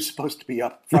wonder who's supposed to be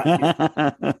up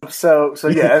front. So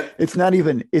yeah. It's not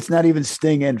even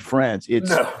Sting and Friends.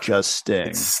 It's just Sting.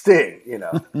 It's Sting,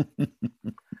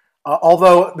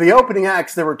 although the opening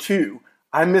acts, there were two.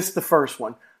 I missed the first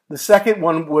one. The second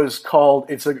one was called,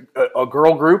 it's a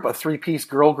girl group, a 3-piece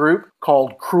girl group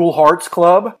called Cruel Hearts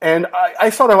Club. And I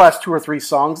saw their last 2 or 3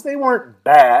 songs. They weren't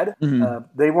bad. Mm-hmm.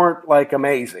 They weren't like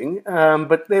amazing,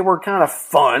 but they were kind of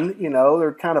fun.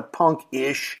 They're kind of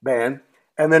punk-ish band.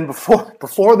 And then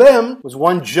before them was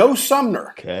one Joe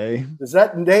Sumner. Okay. Does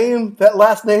that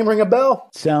last name ring a bell?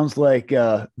 Sounds like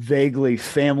vaguely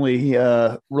family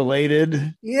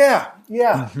related. Yeah.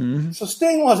 Mm-hmm. So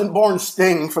Sting wasn't born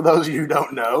Sting, for those of you who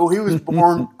don't know. He was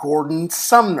born Gordon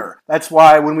Sumner. That's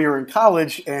why when we were in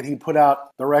college and he put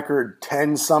out the record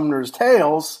 10 Sumner's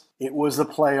Tales, it was a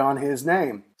play on his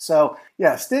name. So,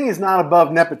 yeah, Sting is not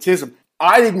above nepotism.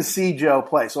 I didn't see Joe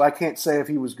play, so I can't say if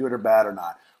he was good or bad or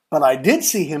not. But I did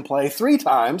see him play 3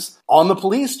 times on the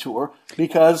Police tour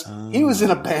because he was in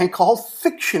a band called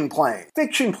Fiction Plane.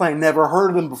 Fiction Plane, never heard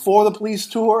of them before the Police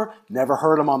tour, never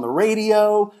heard them on the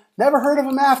radio, never heard of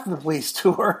them after the Police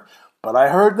tour, but I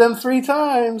heard them 3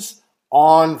 times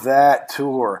on that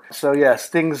tour. So yeah,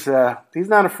 Sting's, he's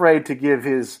not afraid to give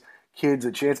his kids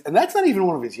a chance. And that's not even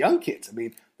one of his young kids. I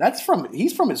mean,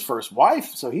 he's from his first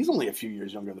wife, so he's only a few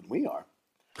years younger than we are.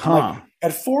 Huh. Like,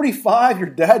 at 45, your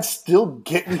dad's still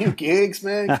getting you gigs,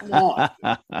 man. Come on.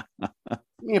 Give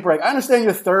me a break. I understand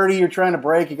you're 30, you're trying to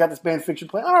break, you got this band Fiction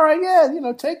playing. All right, yeah,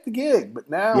 take the gig. But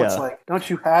now it's like, don't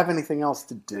you have anything else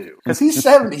to do? Because he's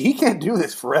 70, he can't do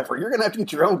this forever. You're going to have to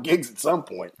get your own gigs at some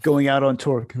point. Going out on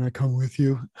tour, can I come with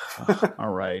you?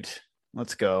 All right.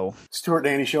 Let's go. Stuart and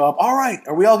Andy show up. All right,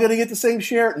 are we all going to get the same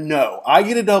share? No. I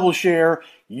get a double share.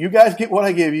 You guys get what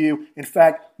I give you. In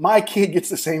fact, my kid gets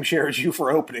the same share as you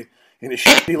for opening in a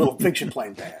shitty little Fiction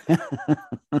Plane band.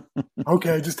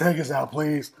 Okay, just take us out,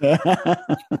 please. No,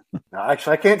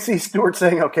 actually, I can't see Stuart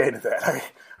saying okay to that.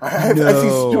 I see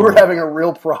Stuart having a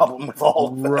real problem with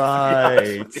all of that.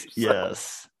 Right.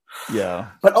 Yes. Yeah.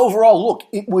 But overall, look,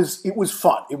 it was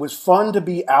fun. It was fun to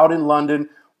be out in London.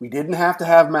 We didn't have to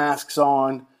have masks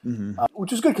on,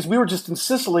 which was good because we were just in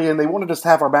Sicily and they wanted us to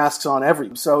have our masks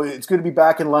on So it's good to be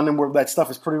back in London where that stuff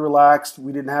is pretty relaxed.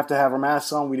 We didn't have to have our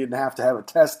masks on. We didn't have to have a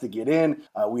test to get in.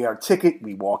 We had our ticket.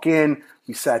 We walk in.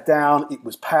 We sat down. It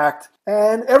was packed.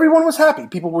 And everyone was happy.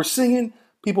 People were singing.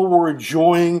 People were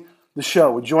enjoying the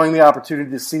show, enjoying the opportunity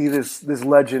to see this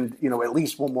legend, at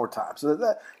least one more time.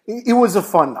 So it was a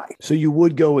fun night. So you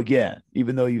would go again,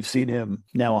 even though you've seen him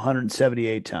now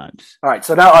 178 times. All right.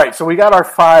 So we got our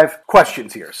 5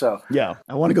 questions here. So yeah,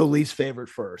 I want to go least favorite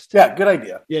first. Yeah, good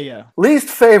idea. Yeah. Least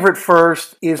favorite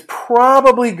first is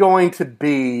probably going to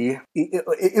be,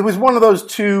 it was one of those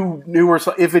 2 newer,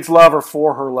 If It's Love or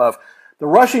For Her Love. The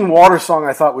Rushing Water song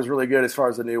I thought was really good as far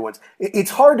as the new ones.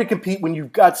 It's hard to compete when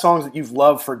you've got songs that you've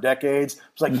loved for decades.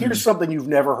 It's like, here's something you've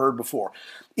never heard before.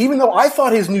 Even though I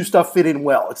thought his new stuff fit in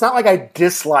well. It's not like I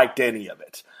disliked any of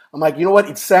it. I'm like, you know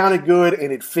what? It sounded good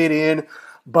and it fit in.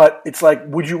 But it's like,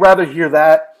 would you rather hear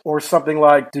that or something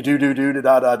like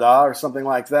do-do-do-do-da-da-da or something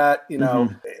like that?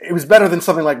 It was better than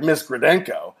something like Miss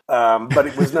Grodenko. But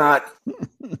it was not,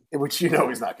 which he's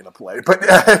not going to play.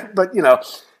 But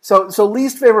So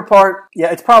least favorite part,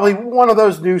 yeah, it's probably one of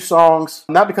those new songs.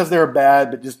 Not because they were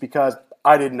bad, but just because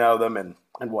I didn't know them and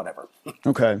whatever.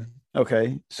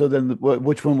 Okay. So then,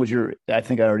 which one was your? I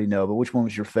think I already know, but which one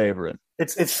was your favorite?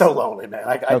 It's so lonely, man.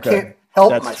 I can't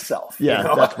help myself. Yeah, you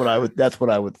know? That's what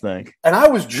I would think. And I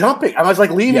was jumping. I was like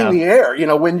leaving the air. You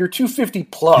know, when you're 250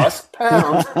 plus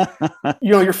pounds,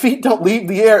 you know, your feet don't leave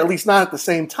the air, at least not at the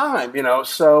same time. You know,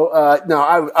 so no,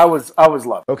 I was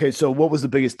loving. Okay, so what was the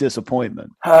biggest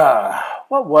disappointment?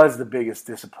 What was the biggest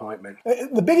disappointment?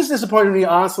 The biggest disappointment to me,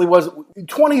 honestly, was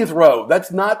 20th row.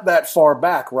 That's not that far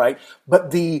back, right?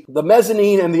 But the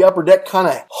mezzanine and the upper deck kind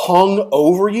of hung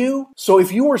over you. So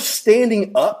if you were standing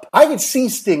up, I could see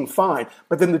Sting fine.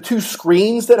 But then the two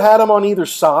screens that had him on either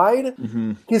side,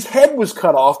 his head was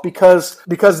cut off because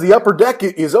the upper deck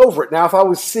is over it. Now, if I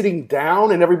was sitting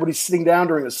down and everybody's sitting down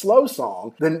during a slow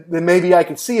song, then maybe I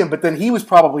could see him. But then he was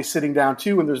probably sitting down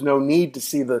too, and there's no need to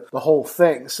see the whole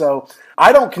thing. So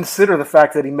I don't consider the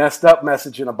fact that he messed up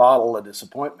Message in a Bottle a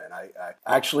disappointment.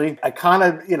 I kind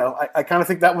of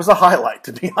think that was a highlight,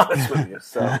 to be honest with you.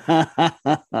 So,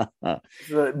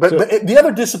 but the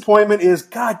other disappointment is,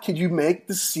 God, could you make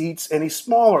the seats any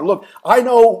smaller? Look, I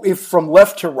know if from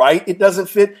left to right it doesn't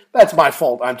fit, that's my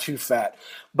fault. I'm too fat.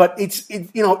 But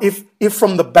if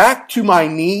from the back to my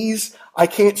knees I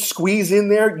can't squeeze in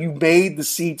there, you made the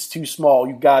seats too small.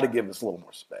 You've got to give us a little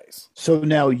more space. So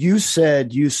now you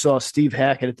said you saw Steve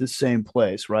Hackett at the same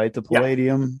place, right? The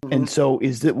Palladium. Yeah. And so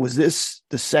was this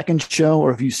the second show,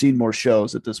 or have you seen more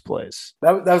shows at this place?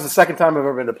 That was the second time I've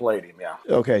ever been to Palladium, yeah.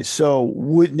 Okay, so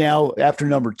now after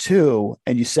number 2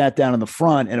 and you sat down in the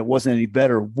front and it wasn't any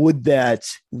better, would that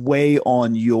weigh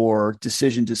on your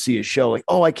decision to see a show? Like,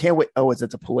 oh, I can't wait. Oh, it's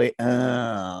at the Palladium.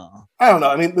 I don't know.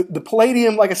 I mean, the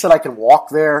Palladium, like I said, I can walk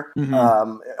there.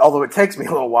 Although it takes me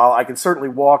a little while, I can certainly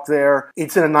walk there.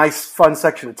 It's in a nice, fun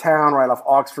section of town right off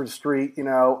Oxford Street, you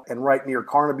know, and right near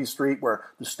Carnaby Street where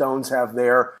the Stones have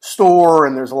their store,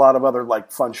 and there's a lot of other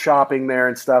like fun shopping there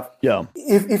and stuff. Yeah.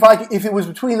 If it was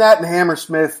between that and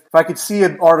Hammersmith, if I could see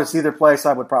an artist either place,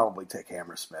 I would probably take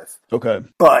Hammersmith. Okay.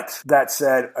 But that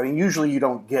said, I mean, usually you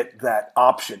don't get that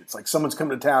option. It's like someone's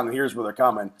coming to town and here's where they're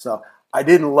coming. So I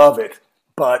didn't love it,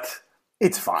 but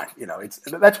it's fine. You know,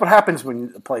 that's what happens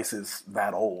when a place is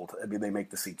that old. I mean, they make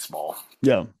the seats small.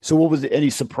 Yeah. So what was any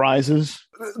surprises?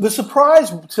 The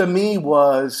surprise to me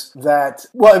was that,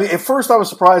 well, I mean, at first I was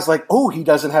surprised, like, oh, he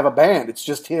doesn't have a band. It's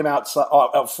just him out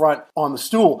front on the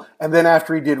stool. And then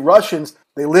after he did Russians,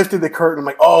 they lifted the curtain. I'm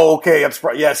like, oh, okay, I'm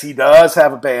surprised. Yes, he does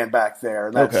have a band back there.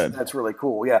 And that's really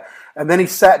cool, yeah. And then he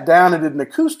sat down and did an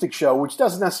acoustic show, which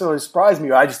doesn't necessarily surprise me.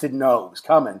 I just didn't know it was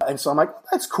coming. And so I'm like,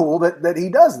 that's cool that he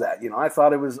does that. You know, I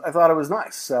thought it was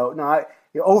nice. So, no,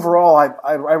 overall,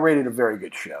 I rated a very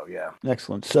good show, yeah.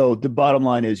 Excellent. So the bottom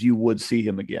line is you would see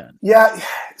him again. Yeah.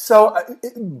 So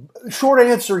short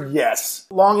answer, yes.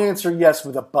 Long answer, yes,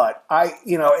 with a but.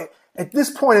 At this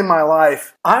point in my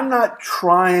life, I'm not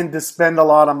trying to spend a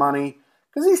lot of money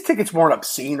because these tickets weren't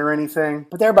obscene or anything,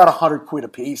 but they're about $100 a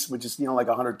piece, which is, like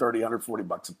 $130,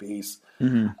 $140 a piece.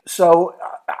 So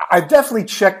I've definitely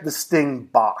checked the Sting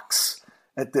box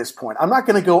at this point. I'm not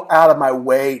going to go out of my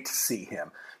way to see him.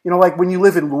 You know, like when you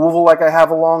live in Louisville, like I have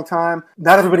a long time,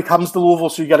 not everybody comes to Louisville,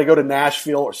 so you got to go to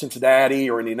Nashville or Cincinnati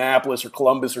or Indianapolis or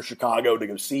Columbus or Chicago to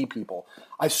go see people.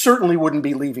 I certainly wouldn't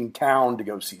be leaving town to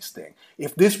go see Sting.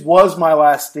 If this was my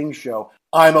last Sting show,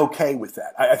 I'm okay with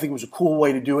that. I think it was a cool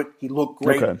way to do it. He looked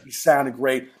great. Okay. He sounded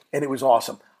great, and it was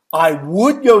awesome. I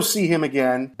would go see him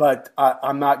again, but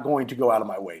I'm not going to go out of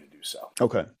my way to do so.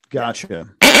 Okay, gotcha.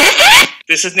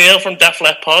 This is Neil from Def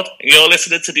Leppard, Pod, and you're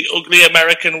listening to the Ugly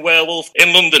American Werewolf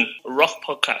in London rock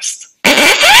podcast.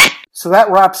 So that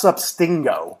wraps up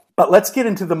Stingo. But let's get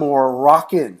into the more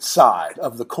rockin' side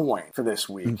of the coin for this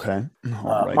week. Okay.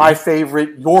 My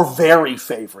favorite, your very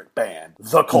favorite band,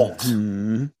 The Cult.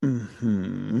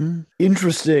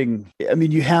 Interesting. I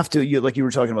mean, you have to, like you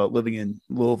were talking about living in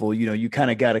Louisville, you kind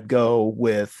of got to go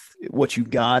with what you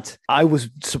got. I was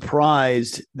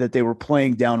surprised that they were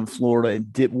playing down in Florida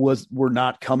and were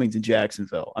not coming to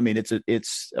Jacksonville. I mean,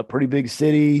 it's a pretty big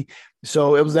city.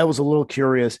 So that was a little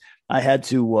curious. I had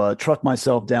to truck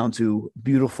myself down to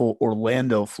beautiful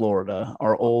Orlando, Florida,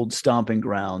 our old stomping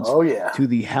grounds. Oh, yeah. To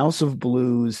the House of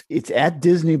Blues. It's at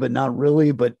Disney, but not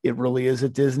really, but it really is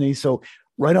at Disney. So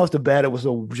right off the bat, it was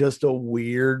just a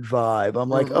weird vibe. I'm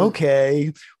like,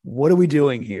 okay, what are we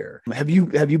doing here? Have you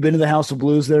been to the House of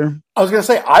Blues there? I was going to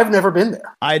say, I've never been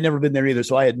there. I had never been there either,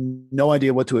 so I had no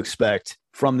idea what to expect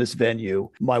from this venue.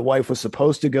 My wife was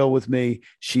supposed to go with me.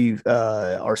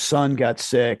 Our son got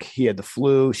sick. He had the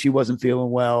flu. She wasn't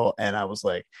feeling well. And I was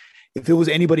like, If it was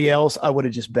anybody else, I would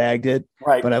have just bagged it.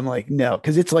 Right. But I'm like, no,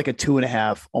 because it's like a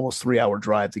 2.5, almost 3 hour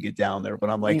drive to get down there. But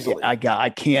I'm like, Easily. I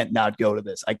can't not go to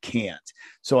this. I can't.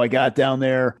 So I got down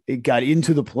there. It got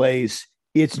into the place.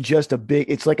 It's just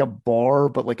it's like a bar,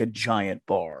 but like a giant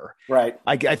bar. Right.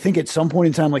 I think at some point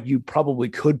in time, like you probably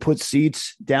could put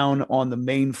seats down on the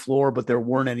main floor, but there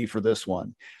weren't any for this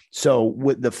one. So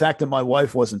with the fact that my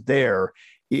wife wasn't there,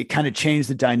 it kind of changed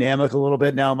the dynamic a little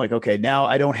bit. Now I'm like, okay, now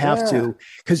I don't have to,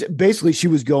 because basically she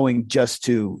was going just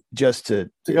to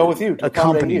go with you, to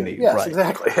accompany me. Yes, right.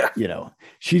 Exactly. Yeah. You know,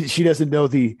 she doesn't know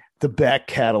the back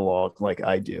catalog like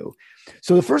I do.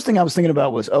 So the first thing I was thinking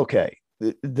about was, okay,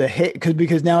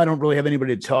 because now I don't really have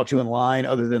anybody to talk to in line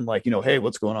other than like, you know, hey,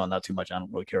 what's going on? Not too much. I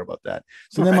don't really care about that.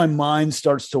 So then my mind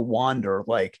starts to wander.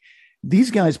 Like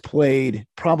these guys played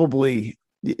probably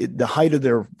the height of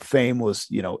their fame was,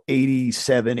 you know,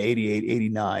 87, 88,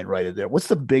 89, right there. What's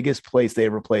the biggest place they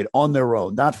ever played on their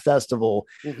own? Not festival,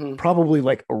 probably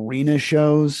like arena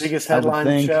shows. Biggest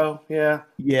headline show. Yeah.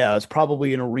 Yeah. It's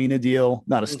probably an arena deal,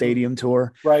 not a stadium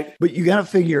tour. Right. But you got to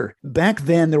figure back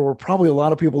then there were probably a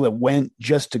lot of people that went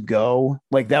just to go.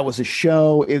 Like that was a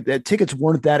show. Tickets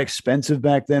weren't that expensive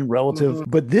back then relative,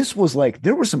 but this was like,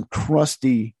 there were some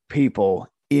crusty people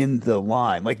in the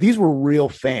line. Like these were real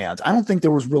fans. I don't think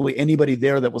there was really anybody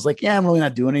there that was like, yeah, I'm really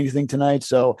not doing anything tonight,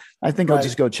 so I think I'll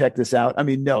just go check this out. I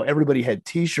mean, no, everybody had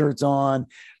t-shirts on,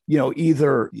 you know,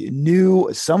 either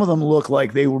new, some of them look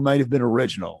like they might have been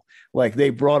original. Like they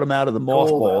brought them out of the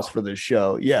mothballs for this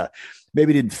show. Yeah.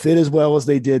 Maybe didn't fit as well as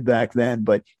they did back then,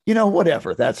 but you know,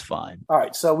 whatever, that's fine. All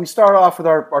right. So we start off with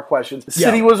our questions. The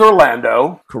city was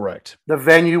Orlando. Correct. The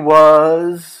venue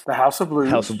was the House of Blues.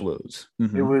 House of Blues.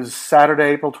 Mm-hmm. It was Saturday,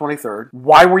 April 23rd.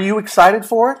 Why were you excited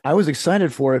for it? I was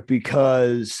excited for it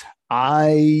because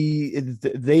they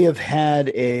have had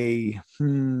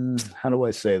how do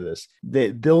I say this?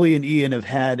 Billy and Ian have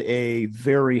had a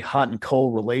very hot and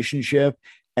cold relationship.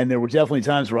 And there were definitely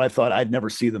times where I thought I'd never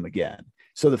see them again.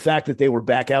 So the fact that they were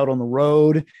back out on the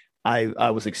road, I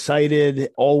was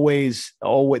excited.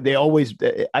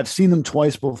 I've seen them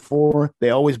twice before. They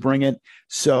always bring it.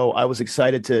 So I was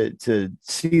excited to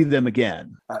see them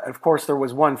again. Of course, there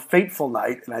was one fateful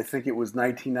night, and I think it was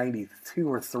 1992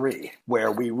 or 3,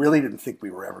 where we really didn't think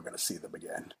we were ever going to see them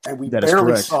again. And we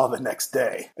barely saw the next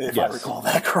day, if I recall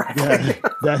that correctly.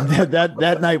 Yeah,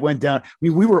 that night went down. I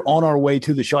mean, we were on our way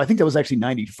to the show. I think that was actually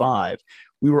 95.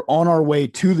 We were on our way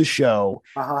to the show.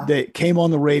 That came on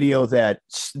the radio that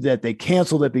they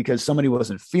canceled it because somebody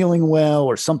wasn't feeling well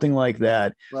or something like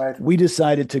that. Right. We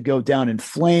decided to go down in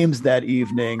flames that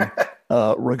evening,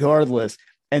 regardless.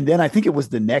 And then I think it was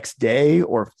the next day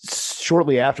or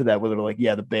shortly after that where they're like,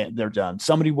 yeah, the band, they're done.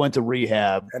 Somebody went to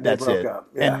rehab. And that's it.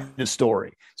 Yeah. And the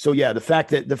story. So yeah, the fact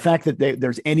that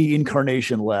there's any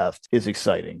incarnation left is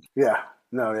exciting. Yeah.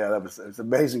 No, yeah, it's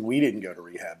amazing. We didn't go to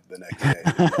rehab the next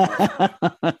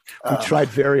day. We tried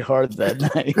very hard that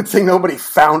night. Good thing nobody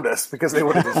found us because they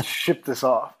would have just shipped us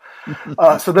off.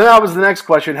 So then that was the next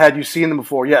question. Had you seen them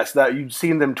before? Yes, that you'd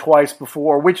seen them twice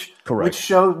before. Which tours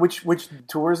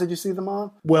did you see them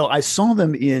on? Well, I saw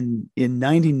them in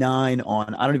 99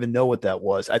 on, I don't even know what that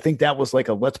was. I think that was like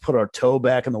let's put our toe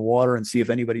back in the water and see if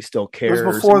anybody still cares. It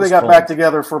was before they got back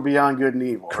together for Beyond Good and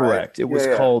Evil. Correct. Right? It was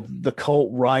called The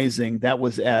Cult Rising. That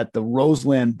was at the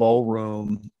Roseland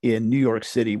Ballroom in New York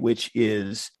City, which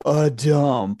is a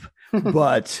dump.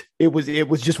 But it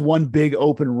was just one big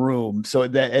open room. So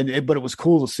but it was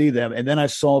cool to see them. And then I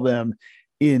saw them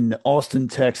in Austin,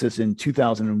 Texas in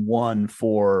 2001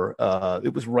 for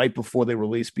it was right before they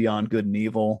released Beyond Good and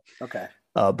Evil. Okay.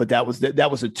 But that was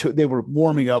a tour. They were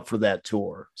warming up for that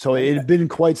tour. So it had been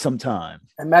quite some time.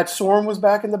 And Matt Sorum was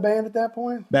back in the band at that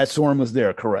point? Matt Sorum was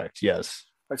there, correct. Yes.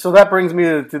 So that brings me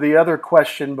to the other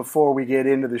question before we get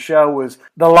into the show was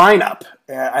the lineup.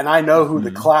 And I know who the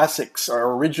classics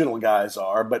or original guys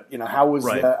are, but you know, how was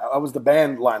the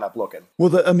band lineup looking? Well,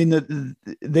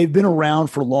 they've been around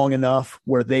for long enough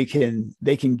where they can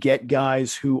get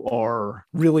guys who are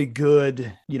really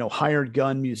good, you know, hired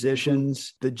gun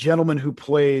musicians. The gentleman who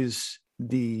plays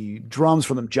the drums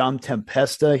for them, John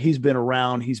Tempesta, he's been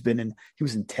around. He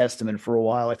was in Testament for a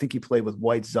while. I think he played with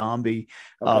White Zombie.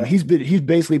 Okay. He's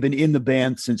basically been in the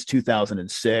band since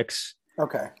 2006.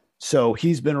 Okay. So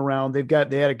he's been around. They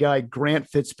had a guy, Grant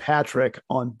Fitzpatrick,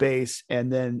 on bass,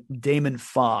 and then Damon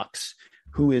Fox,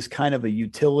 who is kind of a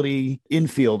utility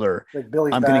infielder. Like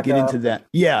Billy's I'm going to get into that.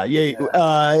 Yeah.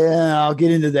 I'll get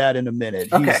into that in a minute.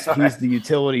 He's the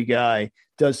utility guy.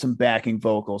 Does some backing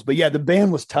vocals. But yeah, the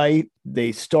band was tight.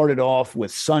 They started off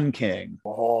with Sun King.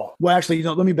 Oh, Oh, Well, actually,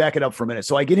 let me back it up for a minute.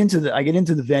 So I get into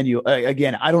the venue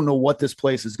again. I don't know what this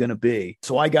place is going to be.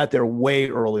 So I got there way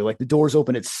early. Like the doors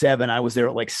open at 7. I was there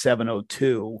at like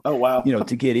 7:02. Oh, wow.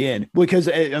 To get in, because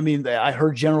I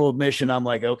heard general admission. I'm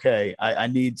like, okay, I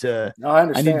need to. No, I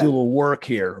understand. I need to do a little work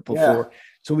here before. Yeah.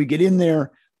 So we get in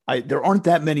there. There aren't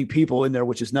that many people in there,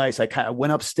 which is nice. I kind of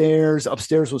went upstairs.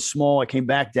 Upstairs was small. I came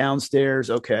back downstairs.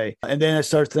 Okay. And then I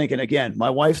started thinking again, my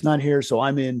wife's not here, so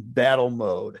I'm in battle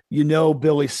mode.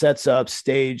 Billy sets up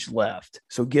stage left.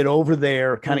 So get over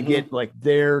there, kind of get like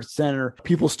their center.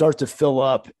 People start to fill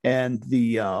up and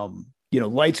the,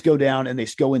 lights go down and they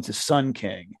go into Sun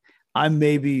King. I'm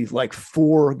maybe like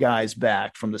 4 guys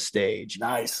back from the stage.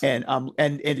 Nice. And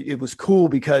it was cool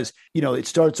because, it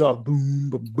starts off boom,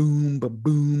 ba boom, ba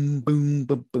boom, boom,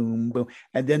 ba boom, boom.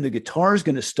 And then the guitar is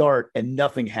going to start and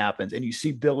nothing happens. And you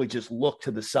see Billy just look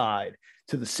to the side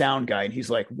to the sound guy. And he's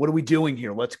like, what are we doing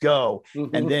here? Let's go.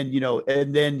 Mm-hmm.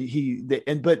 And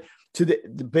then, but to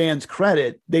the band's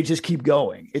credit, they just keep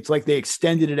going. It's like they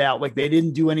extended it out. Like they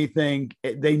didn't do anything.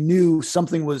 They knew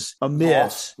something was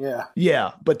amiss. Yeah.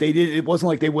 Yeah. But it wasn't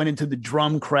like they went into the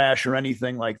drum crash or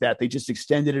anything like that. They just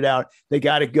extended it out. They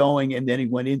got it going and then he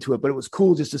went into it. But it was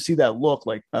cool just to see that look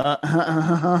like,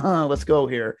 let's go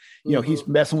here. He's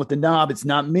messing with the knob. It's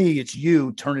not me. It's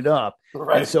you. Turn it up.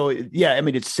 Right. And so,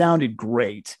 it sounded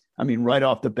great. Right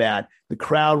off the bat, the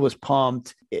crowd was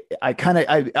pumped.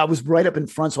 I was right up in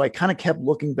front. So I kind of kept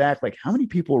looking back, like how many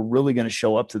people are really going to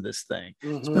show up to this thing?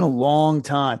 Mm-hmm. It's been a long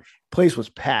time. Place was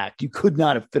packed. You could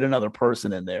not have fit another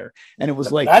person in there. And it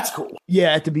was like, that's cool.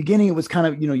 Yeah. At the beginning, it was kind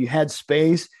of, you had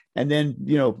space and then,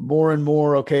 more and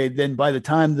more. Okay. Then by the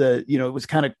time it was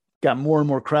kind of got more and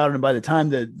more crowded. And by the time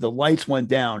the lights went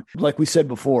down, like we said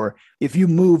before, if you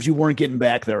moved, you weren't getting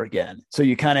back there again. So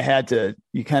you kind of had to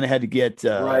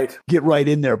get right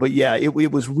in there. But yeah,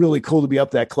 it was really cool to be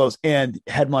up that close. And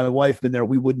had my wife been there,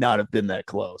 we would not have been that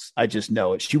close. I just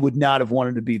know it. She would not have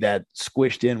wanted to be that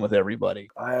squished in with everybody.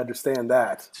 I understand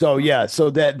that. So yeah, so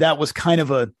that was kind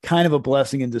of a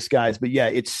blessing in disguise. But yeah,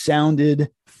 it sounded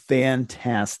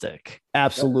fantastic.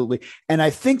 Absolutely. Yep. And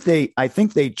I think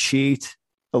they cheat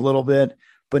a little bit,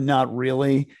 but not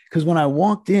really. Because when I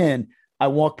walked in, I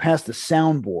walked past the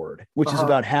soundboard, which is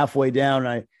about halfway down. And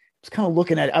I was kind of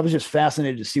looking at it. I was just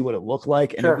fascinated to see what it looked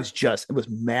like. And it was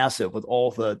massive with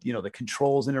all the, the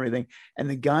controls and everything. And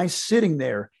the guy sitting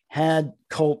there had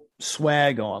Cult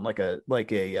swag on, like a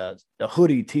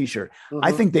hoodie t-shirt. Mm-hmm.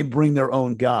 I think they bring their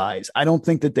own guys. I don't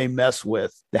think that they mess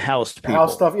with the house people.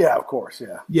 House stuff. Yeah, of course.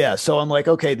 Yeah. Yeah. So I'm like,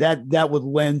 okay, that would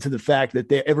lend to the fact that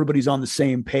everybody's on the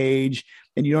same page.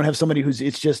 And you don't have somebody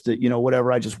it's just,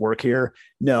 whatever, I just work here.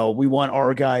 No, we want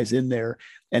our guys in there.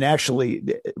 And actually,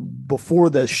 before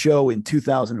the show in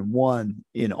 2001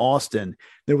 in Austin,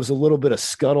 there was a little bit of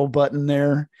scuttlebutt in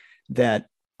there that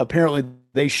apparently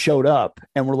they showed up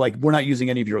and were like, we're not using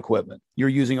any of your equipment. You're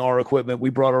using our equipment.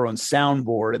 We brought our own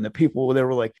soundboard. And the people there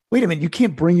were like, wait a minute, you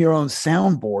can't bring your own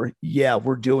soundboard. Yeah,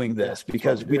 we're doing this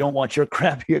because we don't want your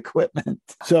crappy equipment.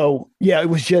 So yeah, it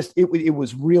was just,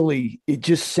 it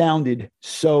just sounded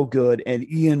so good. And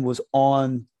Ian was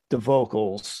on the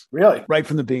vocals right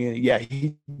from the beginning. Yeah,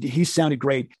 he sounded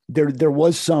great. There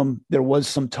was some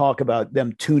talk about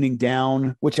them tuning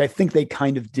down, which I think they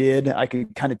kind of did. I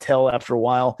could kind of tell after a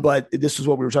while, but this is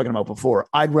what we were talking about before.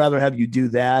 I'd rather have you do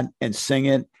that and sing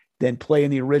it than play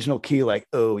in the original key. Like,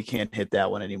 oh, we can't hit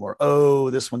that one anymore. Oh,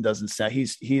 this one doesn't sound,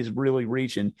 he's really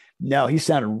reaching. No, it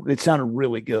sounded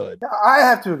really good. I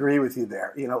have to agree with you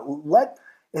there.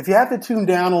 If you have to tune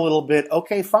down a little bit,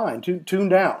 okay, fine, tune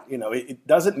down. It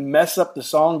doesn't mess up the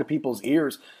song to people's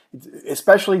ears,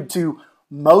 especially to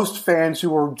most fans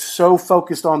who are so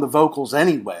focused on the vocals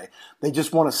anyway. They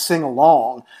just want to sing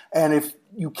along. And if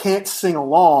you can't sing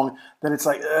along, then it's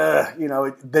like,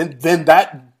 then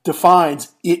that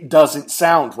defines it doesn't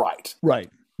sound right.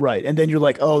 Right. And then you're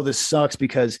like, oh, this sucks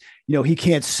because, he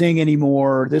can't sing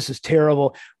anymore. This is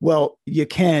terrible. Well, you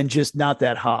can, just not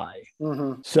that high.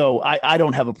 Mm-hmm. So I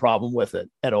don't have a problem with it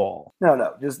at all.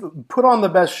 No. Just put on the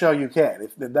best show you can.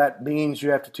 If that means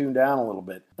you have to tune down a little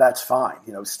bit, that's fine.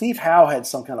 Steve Howe had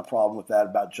some kind of problem with that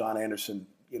about John Anderson,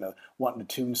 wanting to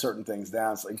tune certain things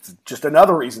down. It's just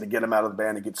another reason to get him out of the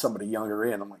band and get somebody younger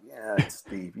in. I'm like, yeah,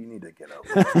 Steve, you need to get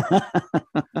over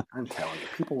it. I'm telling you,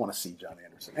 people want to see John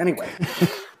Anderson.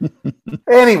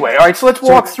 Anyway, all right, so let's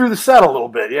walk through the set a little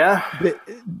bit, yeah?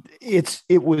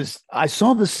 I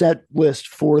saw the set list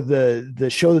for the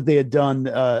show that they had done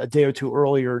a day or two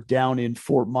earlier down in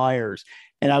Fort Myers,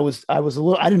 and I was a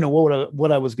little, I didn't know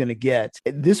what I was going to get.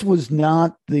 This was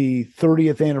not the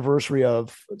 30th anniversary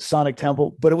of Sonic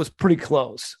Temple, but it was pretty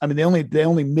close. I mean, they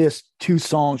only missed 2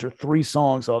 songs or 3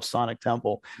 songs off Sonic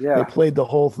Temple. Yeah. They played the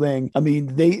whole thing. I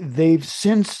mean, they've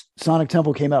since Sonic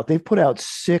Temple came out, they've put out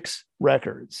 6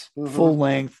 records, full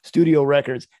length studio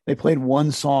records. They played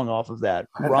 1 song off of that,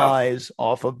 Rise,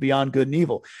 off of Beyond Good and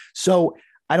Evil. So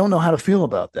I don't know how to feel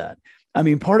about that. I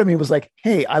mean, part of me was like,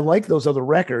 hey, I like those other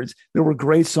records. There were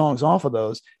great songs off of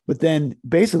those. But then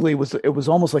basically it was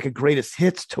almost like a greatest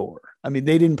hits tour. I mean,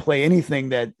 they didn't play anything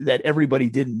that everybody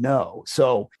didn't know.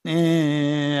 So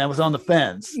I was on the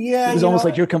fence. Yeah. It was almost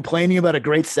like you're complaining about a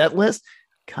great set list.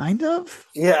 Kind of.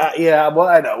 Yeah. Well,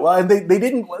 I know. Well, and they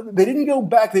didn't go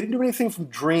back. They didn't do anything from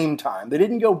Dreamtime. They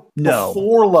didn't go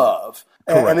before Love.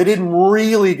 And they didn't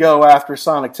really go after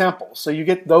Sonic Temple. So you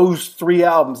get those 3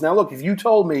 albums. Now, look, if you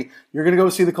told me you're going to go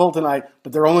see The Cult tonight,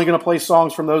 but they're only going to play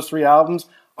songs from those 3 albums,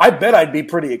 I bet I'd be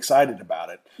pretty excited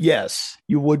about it. Yes,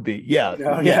 you would be. Yeah.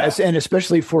 And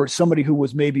especially for somebody who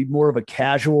was maybe more of a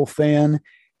casual fan.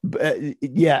 I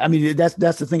mean, that's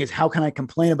the thing, is how can I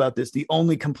complain about this? The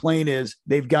only complaint is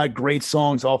they've got great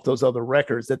songs off those other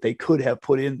records that they could have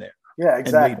put in there. Yeah,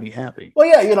 exactly. And made me happy. Well,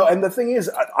 yeah, and the thing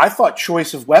is, I thought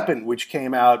Choice of Weapon, which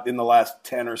came out in the last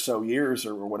 10 or so years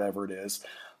or whatever it is,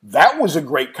 that was a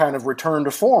great kind of return to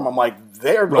form. I'm like,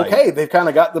 okay, they've kind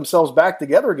of got themselves back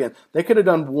together again. They could have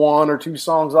done 1 or 2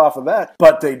 songs off of that,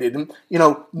 but they didn't.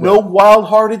 No Wild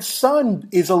Hearted Son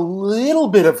is a little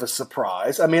bit of a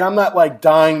surprise. I mean, I'm not like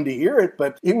dying to hear it,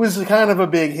 but it was kind of a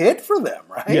big hit for them,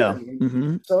 right? Yeah. I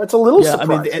mean, so it's a little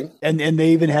surprising. I mean, and they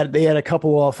even had a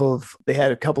couple off of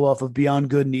Beyond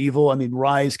Good and Evil. I mean,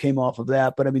 Rise came off of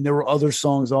that, but I mean, there were other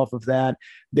songs off of that.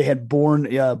 They had Born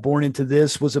Into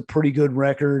This was a pretty good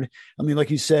record. I mean, like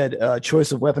you said,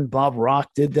 Choice of Weapon, Bob Rock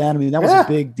did that. I mean, that was a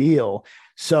big deal.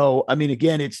 So, I mean,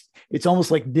 again, it's almost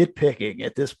like nitpicking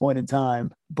at this point in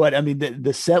time. But I mean,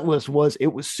 the set list was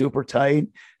super tight.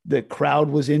 The crowd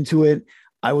was into it.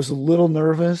 I was a little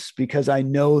nervous because I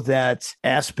know that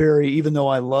Asbury, even though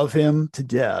I love him to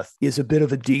death, is a bit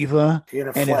of a diva.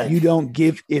 And if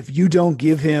you don't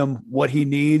give him what he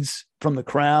needs from the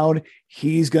crowd,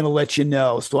 he's going to let you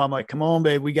know. So I'm like, come on,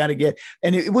 babe, we got to get,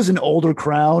 and it was an older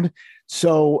crowd.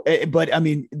 So, but I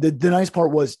mean, the nice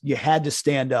part was you had to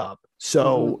stand up.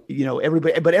 So,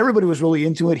 everybody was really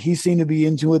into it. He seemed to be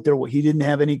into it. He didn't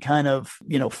have any kind of,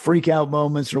 freak out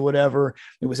moments or whatever.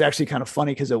 It was actually kind of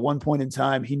funny because at one point in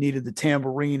time, he needed the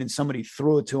tambourine and somebody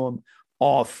threw it to him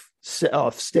off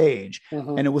stage.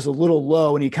 And it was a little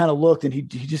low, and he kind of looked and he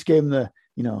just gave him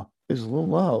it was a little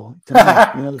low,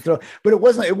 the throw. But it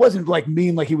wasn't like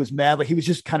mean, like he was mad, like he was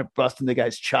just kind of busting the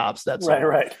guy's chops. That's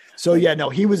right. So yeah, no,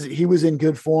 he was in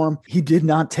good form. He did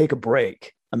not take a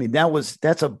break. I mean,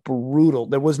 that's a brutal.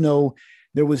 There was no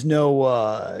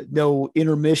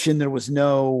intermission. There was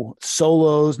no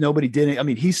solos. Nobody did it. I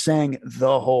mean, he sang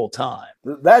the whole time.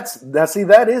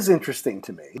 That is interesting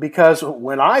to me, because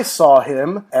when I saw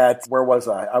him where was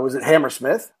I? I was at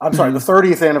Hammersmith. I'm sorry, the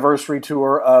 30th anniversary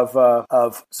tour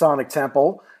of Sonic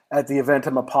Temple at the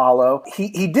Eventum Apollo.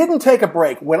 He didn't take a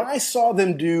break. When I saw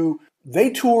them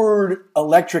they toured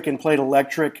Electric and played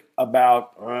Electric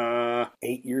about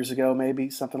 8 years ago, maybe,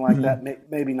 something like that.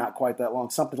 Maybe not quite that long,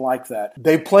 something like that.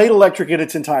 They played Electric in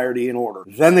its entirety in order.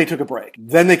 Then they took a break.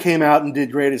 Then they came out and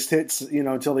did Greatest Hits,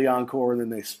 until the encore, and then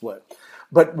they split.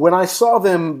 But when I saw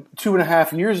them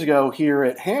 2.5 years ago here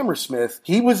at Hammersmith,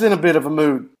 he was in a bit of a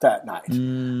mood that night.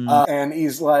 And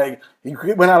he's like, he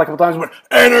went out a couple times and went,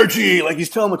 energy! Like he's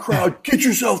telling the crowd, get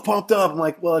yourself pumped up. I'm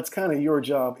like, well, it's kind of your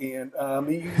job, Ian.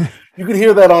 You can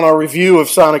hear that on our review of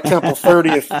Sonic Temple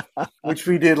 30th, which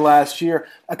we did last year.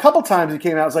 A couple times he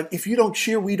came out, it's like, if you don't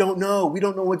cheer, we don't know. We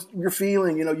don't know what you're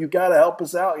feeling. You got to help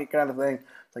us out, kind of thing.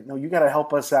 It's like, no, you got to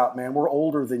help us out, man. We're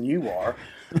older than you are.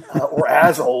 Or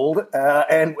as old,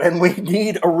 and we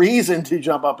need a reason to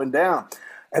jump up and down.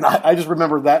 And I just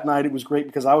remember that night it was great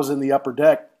because I was in the upper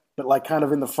deck, but like kind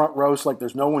of in the front row, so like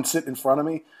there's no one sitting in front of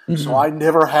me. So I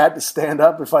never had to stand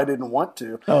up if I didn't want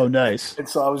to. Oh, nice. And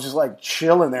so I was just like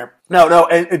chilling there. No,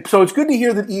 and so it's good to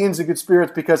hear that Ian's in good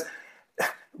spirits, because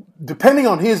depending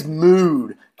on his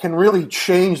mood can really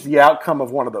change the outcome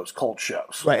of one of those cult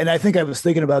shows. Right. And I think I was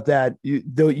thinking about that,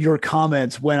 your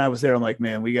comments when I was there. I'm like,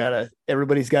 man,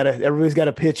 everybody's got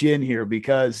to pitch in here,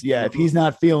 because if he's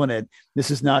not feeling it, this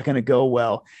is not going to go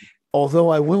well. Although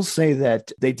I will say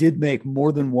that they did make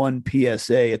more than one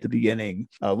PSA at the beginning,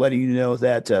 letting you know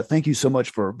that thank you so much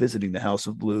for visiting the House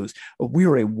of Blues. We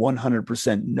are a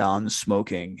 100%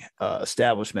 non-smoking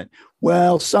establishment.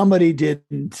 Well, somebody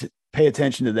didn't pay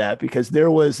attention to that, because there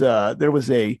was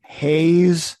a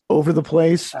haze over the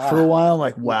place for a while.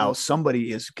 Like, wow,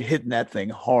 somebody is hitting that thing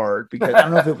hard, because I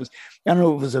don't know if it was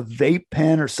a vape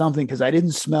pen or something, because I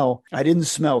didn't smell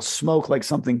smoke like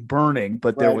something burning,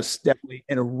 but there was definitely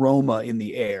an aroma in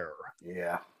the air.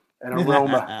 Yeah, an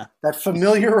aroma, that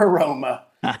familiar aroma.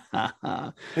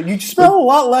 But you smell a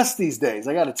lot less these days,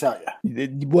 I got to tell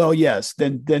you. Well, yes,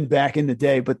 than back in the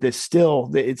day, but it's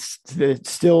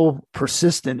still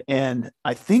persistent. And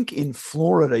I think in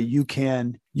Florida you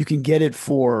can get it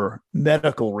for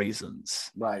medical reasons.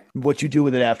 Right. What you do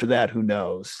with it after that, who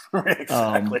knows?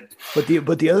 Exactly.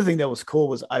 But the other thing that was cool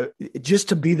was just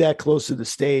to be that close to the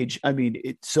stage. I mean,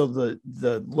 so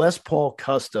the Les Paul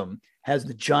Custom has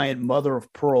the giant mother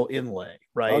of pearl inlay,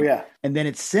 right? Oh, yeah. And then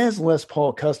it says Les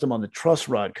Paul Custom on the truss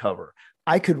rod cover.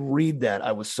 I could read that.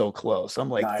 I was so close. I'm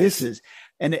like, This is,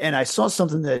 and I saw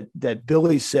something that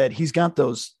Billy said. He's got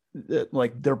those,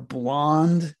 like, they're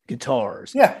blonde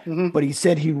guitars. Yeah. Mm-hmm. But he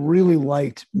said he really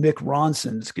liked Mick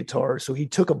Ronson's guitar. So he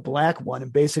took a black one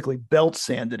and basically belt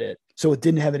sanded it, so it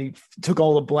didn't have took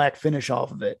all the black finish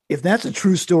off of it. If that's a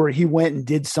true story, he went and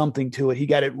did something to it. He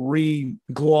got it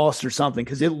re-glossed or something,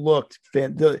 because it looked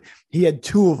he had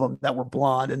two of them that were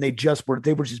blonde, and they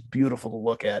were just beautiful to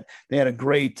look at. They had a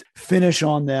great finish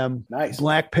on them. Nice.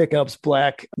 Black pickups,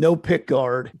 black, no pick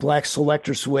guard, black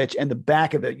selector switch, and the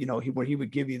back of it, where he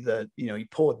would give you you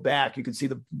pull it back, you can see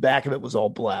the back of it was all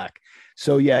black.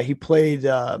 So yeah, he played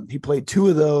two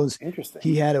of those. Interesting.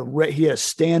 He had a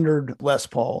standard Les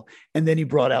Paul, and then he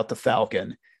brought out the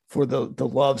Falcon for the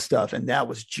love stuff, and that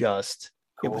was just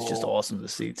cool. It was just awesome to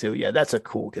see too. Yeah, that's a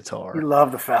cool guitar. You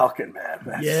love the Falcon,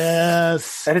 man.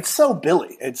 Yes, and it's so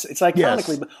Billy. It's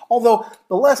iconically. Yes. Although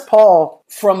the Les Paul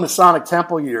from the Sonic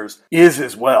Temple years is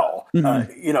as well.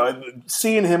 Mm-hmm.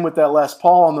 Seeing him with that Les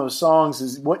Paul on those songs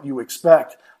is what you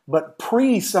expect. But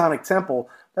pre-Sonic Temple,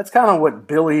 that's kind of what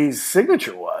Billy's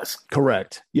signature was.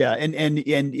 Correct. Yeah. And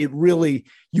it really,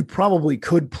 you probably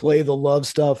could play the love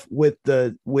stuff with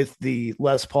the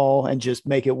Les Paul and just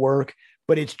make it work.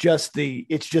 But it's just the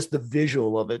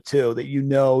visual of it too, that you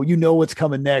know what's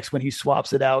coming next when he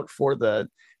swaps it out for the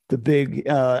big,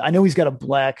 I know he's got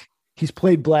he's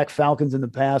played black Falcons in the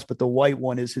past, but the white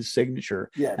one is his signature.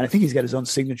 Yeah. And I think he's got his own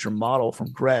signature model from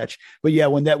Gretsch. But yeah,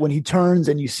 when he turns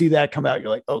and you see that come out, you're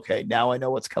like, okay, now I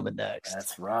know what's coming next.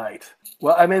 That's right.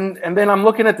 Well, I mean, and then I'm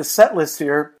looking at the set list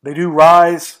here. They do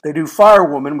Rise, they do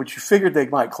Firewoman, which you figured they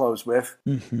might close with.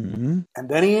 Mm-hmm. And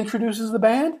then he introduces the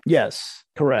band? Yes,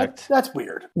 correct. That's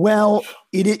weird. Well,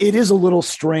 it is a little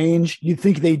strange. You'd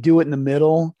think they do it in the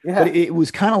middle, but it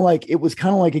was kind of like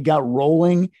it got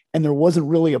rolling and there wasn't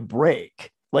really a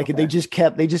break. Like they just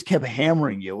kept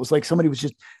hammering you. It was like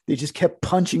they just kept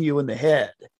punching you in the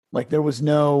head. Like there was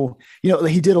no,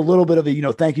 he did a little bit of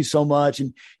a, thank you so much.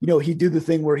 And, he'd do the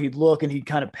thing where he'd look and he'd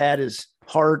kind of pat his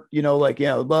heart, like,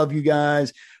 yeah, love you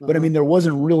guys. Mm-hmm. But I mean, there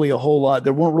wasn't really a whole lot.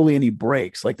 There weren't really any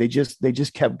breaks. Like they just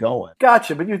kept going.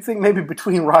 Gotcha. But you'd think maybe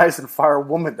between Rise and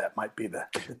Firewoman, that might be the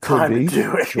time to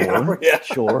do it. Sure. Yeah.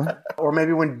 Sure. Or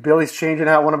maybe when Billy's changing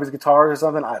out one of his guitars or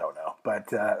something. I don't know.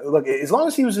 But look, as long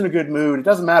as he was in a good mood, it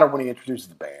doesn't matter when he introduces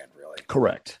the band, really.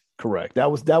 Correct.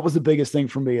 That was the biggest thing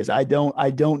for me is I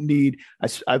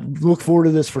look forward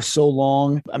to this for so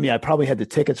long. I mean, I probably had the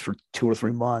tickets for 2 or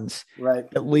 3 months, right?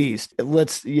 At least.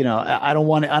 Let's, I don't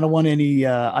want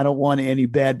any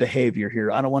bad behavior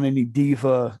here. I don't want any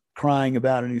diva crying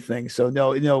about anything. So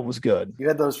no, it was good. You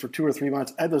had those for 2 or 3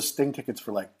 months. I had those Sting tickets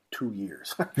for like 2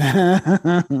 years.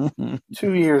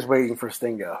 2 years waiting for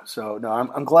Stingo. So no,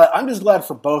 I'm glad. I'm just glad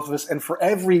for both of us and for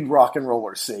every rock and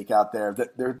roller's sake out there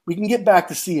that we can get back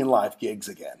to seeing live gigs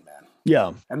again, man.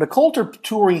 Yeah. And the Cult are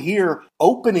touring here,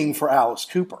 opening for Alice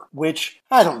Cooper, which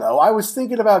I don't know. I was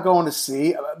thinking about going to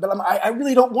see, but I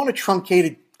really don't want a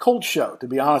truncated Cult show, to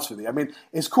be honest with you. I mean,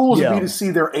 as cool as it'd be to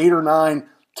see their 8 or 9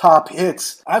 top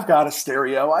hits, I've got a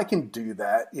stereo. I can do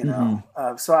that,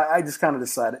 Mm-hmm. So I just kind of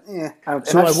decided, I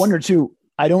wonder too.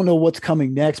 I don't know what's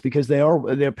coming next because they're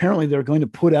going to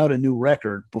put out a new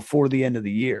record before the end of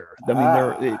the year. I mean,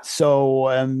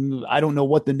 I don't know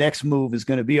what the next move is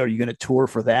going to be. Are you going to tour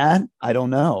for that? I don't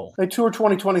know. They tour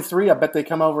 2023. I bet they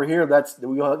come over here.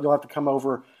 You'll have to come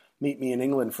over. Meet me in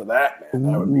England for that,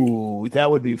 man. That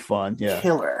would be fun. Yeah.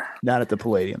 Killer. Not at the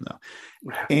Palladium, though.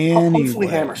 Hopefully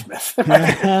Hammersmith. All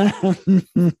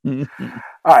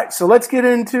right, so let's get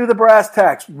into the brass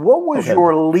tacks. What was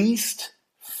your least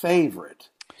favorite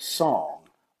song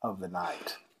of the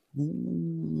night?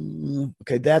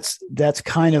 Okay, that's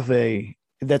kind of a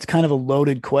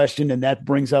loaded question, and that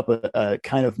brings up a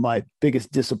kind of my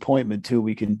biggest disappointment too.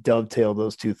 We can dovetail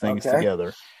those two things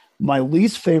together. My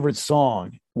least favorite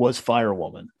song was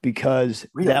Firewoman because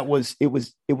it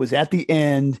was at the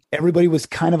end. Everybody was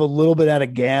kind of a little bit out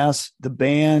of gas, the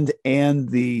band and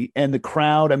the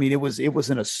crowd. I mean, it was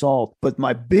an assault. But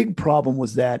my big problem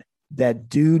was that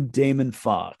dude Damon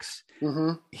Fox.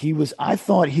 Mm-hmm. I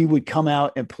thought he would come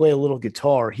out and play a little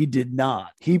guitar. He did not.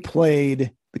 He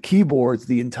played the keyboards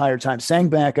the entire time, sang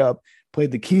back up,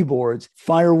 played the keyboards.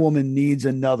 Firewoman needs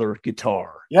another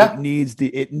guitar. Yeah. And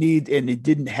it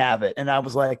didn't have it. And I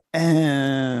was like,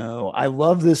 oh, I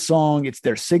love this song. It's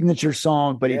their signature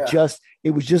song, but it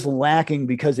was just lacking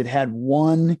because it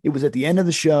was at the end of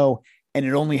the show and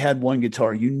it only had one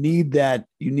guitar. You need that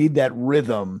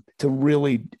rhythm to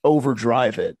really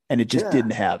overdrive it. And it just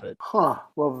didn't have it. Huh.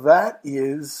 Well, that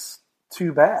is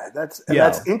too bad. That's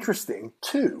interesting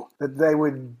too, that they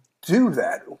would do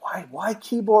that. Why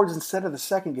keyboards instead of the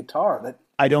second guitar?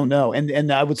 I don't know.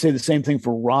 And I would say the same thing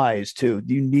for Rise too.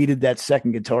 You needed that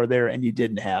second guitar there and you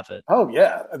didn't have it. Oh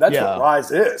yeah. That's what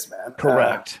Rise is, man.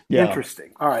 Correct.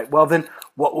 Interesting. All right. Well then,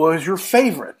 what was your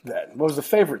favorite then? What was the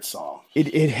favorite song?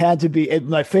 It had to be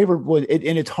my favorite was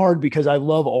and it's hard because I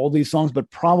love all these songs, but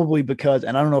probably because,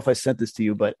 and I don't know if I sent this to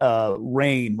you, but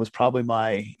Rain was probably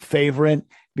my favorite.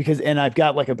 And I've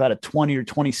got like about a 20 or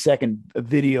 20 second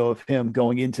video of him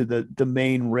going into the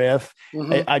main riff.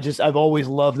 Mm-hmm. I've always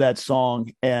loved that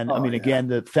song. And again,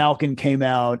 the Falcon came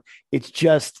out. It's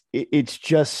just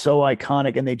so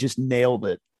iconic and they just nailed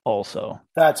it also.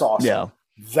 That's awesome. Yeah.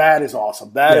 That is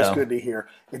awesome. That is good to hear.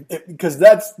 Because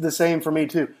that's the same for me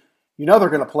too. You know they're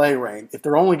going to play Rain. If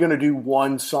they're only going to do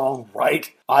one song right,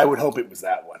 I would hope it was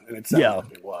that one. And it sounded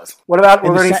like it was. What about,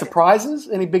 were there any surprises?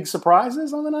 Any big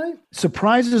surprises on the night?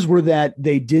 Surprises were that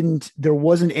there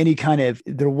wasn't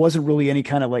really any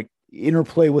kind of like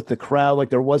interplay with the crowd. Like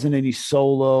there wasn't any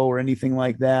solo or anything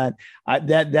like that.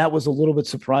 That was a little bit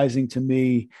surprising to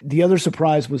me. The other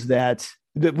surprise was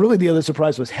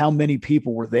how many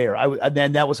people were there.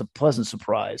 And that was a pleasant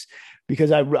surprise.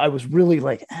 Because I was really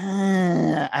like,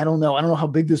 I don't know how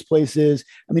big this place is.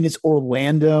 I mean, it's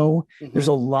Orlando. Mm-hmm. There's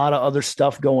a lot of other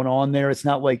stuff going on there. It's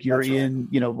not like you're hey,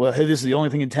 this is the only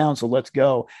thing in town, so let's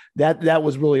go. That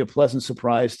was really a pleasant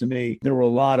surprise to me. There were a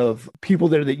lot of people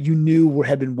there that you knew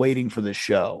had been waiting for this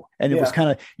show. And it was kind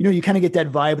of, you kind of get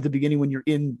that vibe at the beginning when you're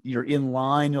in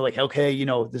line. You're like, okay,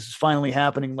 this is finally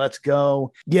happening. Let's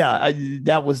go. Yeah,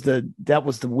 that was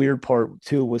the weird part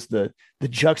too, was the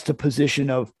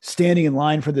juxtaposition of standing in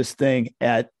line for this thing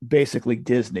at basically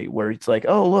Disney, where it's like,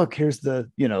 oh, look, here's the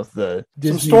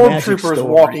Disney some stormtroopers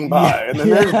walking by, and then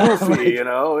there's Goofy,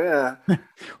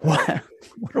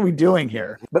 What are we doing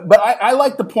here? But I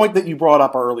like the point that you brought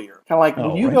up earlier. Kind of like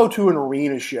when you go to an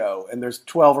arena show and there's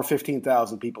 12 or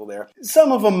 15,000 people there,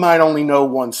 some of them might only know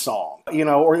one song,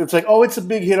 or it's like, oh, it's a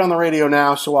big hit on the radio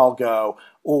now, so I'll go.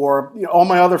 Or, all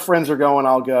my other friends are going,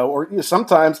 I'll go. Or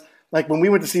sometimes, like when we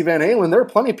went to see Van Halen, there were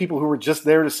plenty of people who were just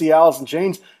there to see Alice in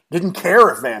Chains, didn't care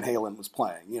if Van Halen was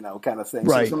playing, kind of thing.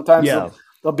 Right. So sometimes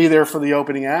they'll be there for the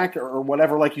opening act or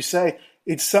whatever, like you say.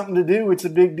 It's something to do. It's a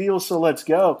big deal, so let's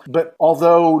go. But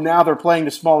although now they're playing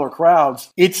to smaller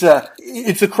crowds, it's a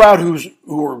crowd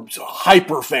who are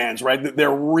hyper fans, right?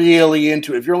 They're really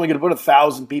into it. If you're only going to put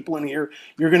 1,000 people in here,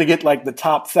 you're going to get like the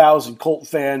top 1,000 Colt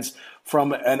fans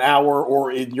from an hour,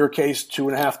 or in your case,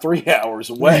 2.5, 3 hours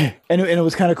away. And it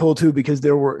was kind of cool too, because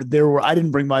there were, I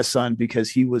didn't bring my son because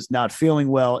he was not feeling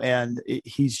well, and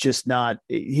he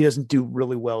doesn't do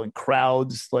really well in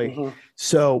crowds.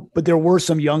 But there were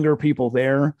some younger people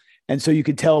there. And so you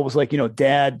could tell it was like,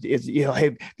 Dad is,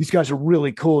 hey, these guys are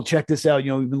really cool. Check this out.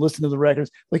 We've been listening to the records.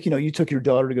 Like, you took your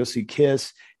daughter to go see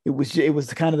Kiss. It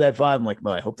was kind of that vibe. I'm like,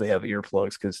 well, I hope they have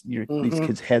earplugs because these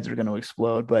kids' heads are going to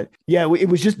explode. But yeah, it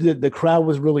was just the crowd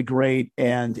was really great,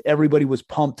 and everybody was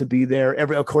pumped to be there.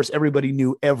 Of course, everybody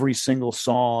knew every single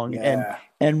song,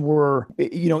 and were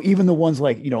even the ones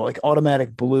like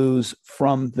Automatic Blues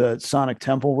from the Sonic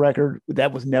Temple record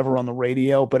that was never on the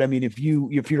radio. But I mean, if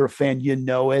you're a fan, you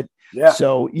know it. Yeah.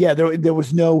 So yeah, there were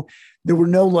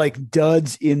no like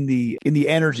duds in the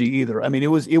energy either. I mean, it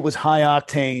was high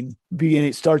octane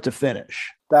beginning start to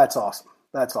finish. That's awesome.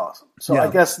 So I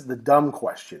guess the dumb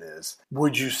question is,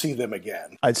 would you see them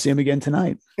again? I'd see them again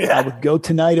tonight. Yeah. I would go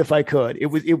tonight if I could. It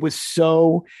was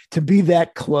so to be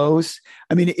that close.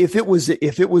 I mean, if it was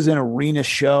an arena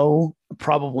show,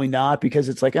 probably not, because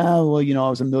it's like, oh, well, I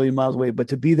was a million miles away. But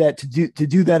to be that to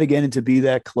do that again and to be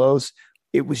that close,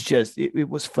 it was just it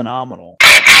was phenomenal.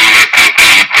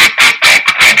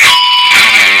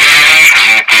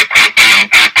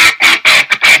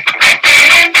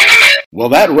 Well,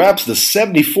 that wraps the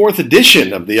 74th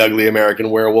edition of the Ugly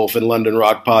American Werewolf in London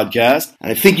Rock podcast.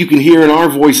 And I think you can hear in our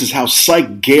voices how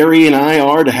psyched Gary and I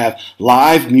are to have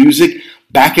live music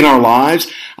back in our lives.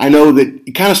 I know that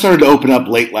it kind of started to open up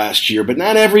late last year, but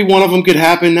not every one of them could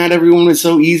happen. Not everyone is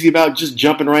so easy about just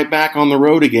jumping right back on the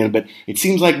road again. But it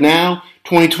seems like now,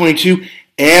 2022,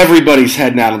 everybody's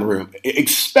heading out of the room,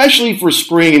 especially for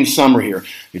spring and summer here.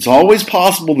 It's always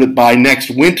possible that by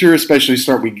next winter, especially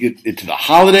we get into the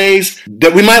holidays,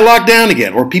 that we might lock down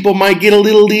again, or people might get a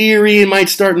little leery and might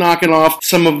start knocking off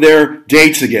some of their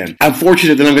dates again. I'm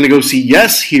fortunate that I'm going to go see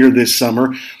Yes here this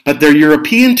summer, but their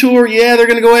European tour, they're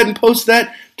going to go ahead and post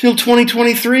that till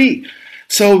 2023.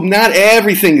 So not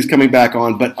everything is coming back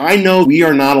on, but I know we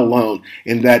are not alone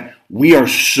in that we are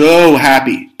so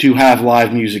happy to have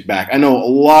live music back. I know a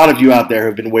lot of you out there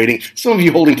have been waiting, some of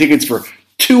you holding tickets for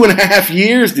 2.5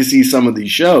 years to see some of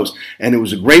these shows. And it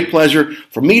was a great pleasure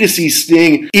for me to see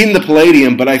Sting in the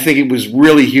Palladium, but I think it was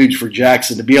really huge for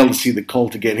Jackson to be able to see the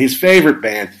Cult again, his favorite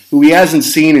band, who he hasn't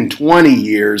seen in 20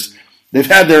 years. They've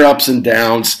had their ups and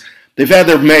downs. They've had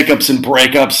their makeups and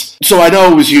breakups, so I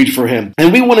know it was huge for him.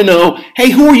 And we want to know,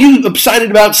 hey, who are you excited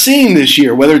about seeing this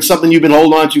year? Whether it's something you've been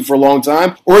holding on to for a long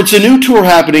time, or it's a new tour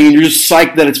happening and you're just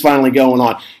psyched that it's finally going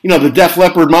on. You know, the Def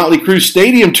Leppard Motley Crue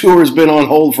Stadium tour has been on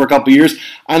hold for a couple years.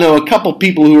 I know a couple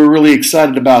people who are really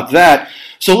excited about that.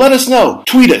 So let us know.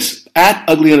 Tweet us at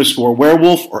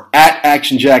ugly_werewolf or at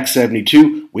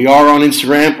ActionJack72. We are on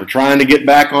Instagram. We're trying to get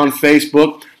back on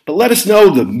Facebook. But let us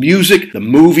know the music, the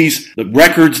movies, the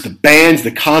records, the bands,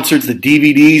 the concerts, the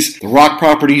DVDs, the rock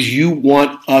properties you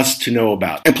want us to know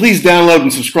about. And please download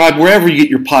and subscribe wherever you get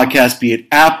your podcast, be it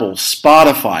Apple,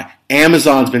 Spotify,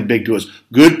 Amazon's been big to us.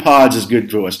 Good Pods is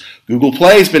good to us. Google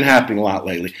Play has been happening a lot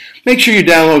lately. Make sure you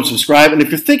download and subscribe. And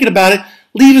if you're thinking about it,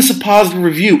 leave us a positive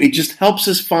review. It just helps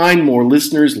us find more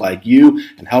listeners like you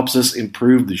and helps us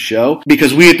improve the show,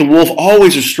 because we at The Wolf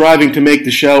always are striving to make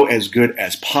the show as good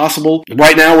as possible.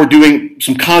 Right now we're doing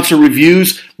some concert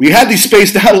reviews. We had these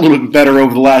spaced out a little bit better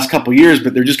over the last couple years,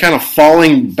 but they're just kind of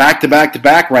falling back to back to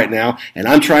back right now, and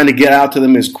I'm trying to get out to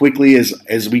them as quickly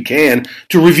as we can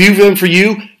to review them for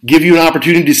you, give you an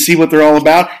opportunity to see what they're all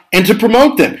about, and to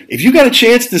promote them. If you got a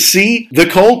chance to see The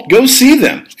Cult, go see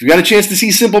them. If you got a chance to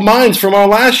see Simple Minds from our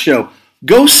last show,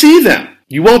 go see them.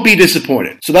 You won't be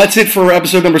disappointed. So that's it for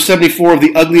episode number 74 of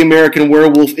the Ugly American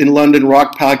Werewolf in London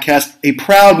Rock podcast, a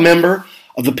proud member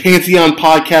of the Pantheon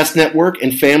Podcast Network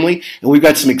and family, and we've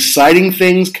got some exciting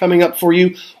things coming up for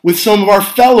you with some of our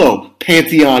fellow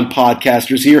Pantheon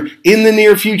podcasters here in the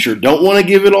near future. Don't want to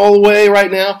give it all away right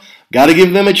now. Got to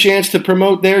give them a chance to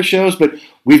promote their shows, but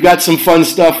we've got some fun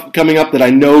stuff coming up that I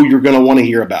know you're going to want to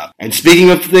hear about. And speaking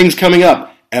of things coming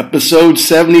up, episode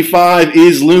 75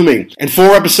 is looming. And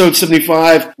for episode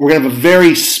 75, we're going to have a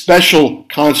very special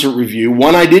concert review,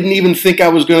 one I didn't even think I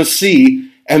was going to see,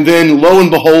 and then lo and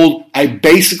behold, I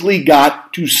basically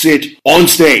got to sit on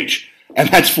stage. And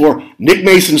that's for Nick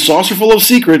Mason's Saucerful of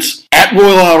Secrets at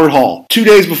Royal Albert Hall. 2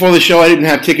 days before the show, I didn't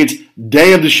have tickets.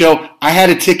 Day of the show, I had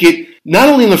a ticket not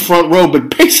only in the front row,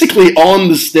 but basically on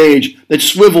the stage that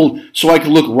swiveled so I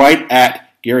could look right at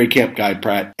Gary Kemp, Guy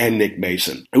Pratt, and Nick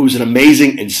Mason. It was an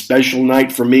amazing and special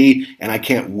night for me, and I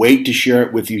can't wait to share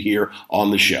it with you here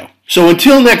on the show. So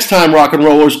until next time, rock and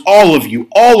rollers, all of you,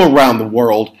 all around the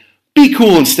world, be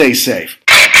cool and stay safe.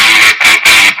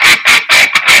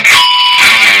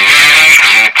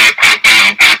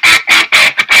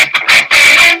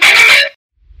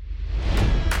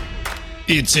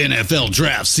 It's NFL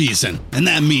draft season, and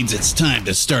that means it's time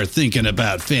to start thinking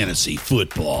about fantasy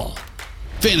football.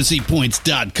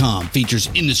 FantasyPoints.com features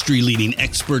industry-leading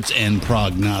experts and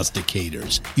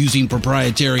prognosticators using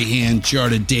proprietary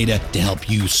hand-charted data to help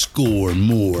you score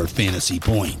more fantasy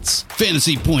points.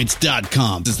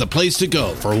 FantasyPoints.com is the place to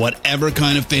go for whatever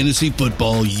kind of fantasy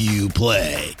football you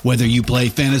play. Whether you play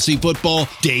fantasy football,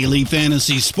 daily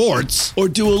fantasy sports, or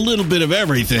do a little bit of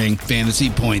everything,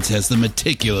 Fantasy Points has the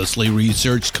meticulously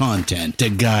researched content to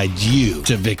guide you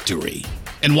to victory.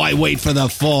 And why wait for the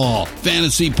fall?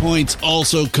 Fantasy Points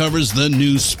also covers the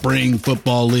new spring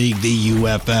football league, the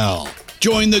UFL.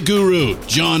 Join the guru,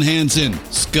 John Hansen,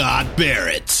 Scott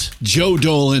Barrett, Joe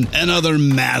Dolan, and other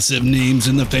massive names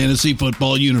in the fantasy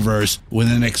football universe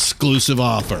with an exclusive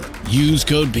offer. Use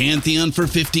code Pantheon for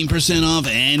 15% off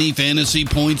any Fantasy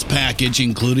Points package,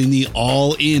 including the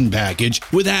all-in package,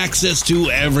 with access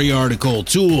to every article,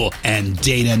 tool, and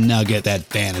data nugget that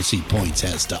Fantasy Points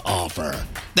has to offer.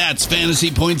 That's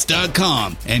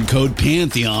FantasyPoints.com and code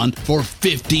Pantheon for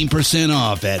 15%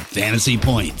 off at Fantasy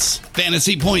Points.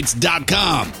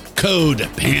 FantasyPoints.com, code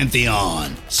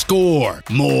Pantheon. Score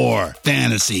more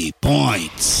fantasy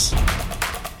points.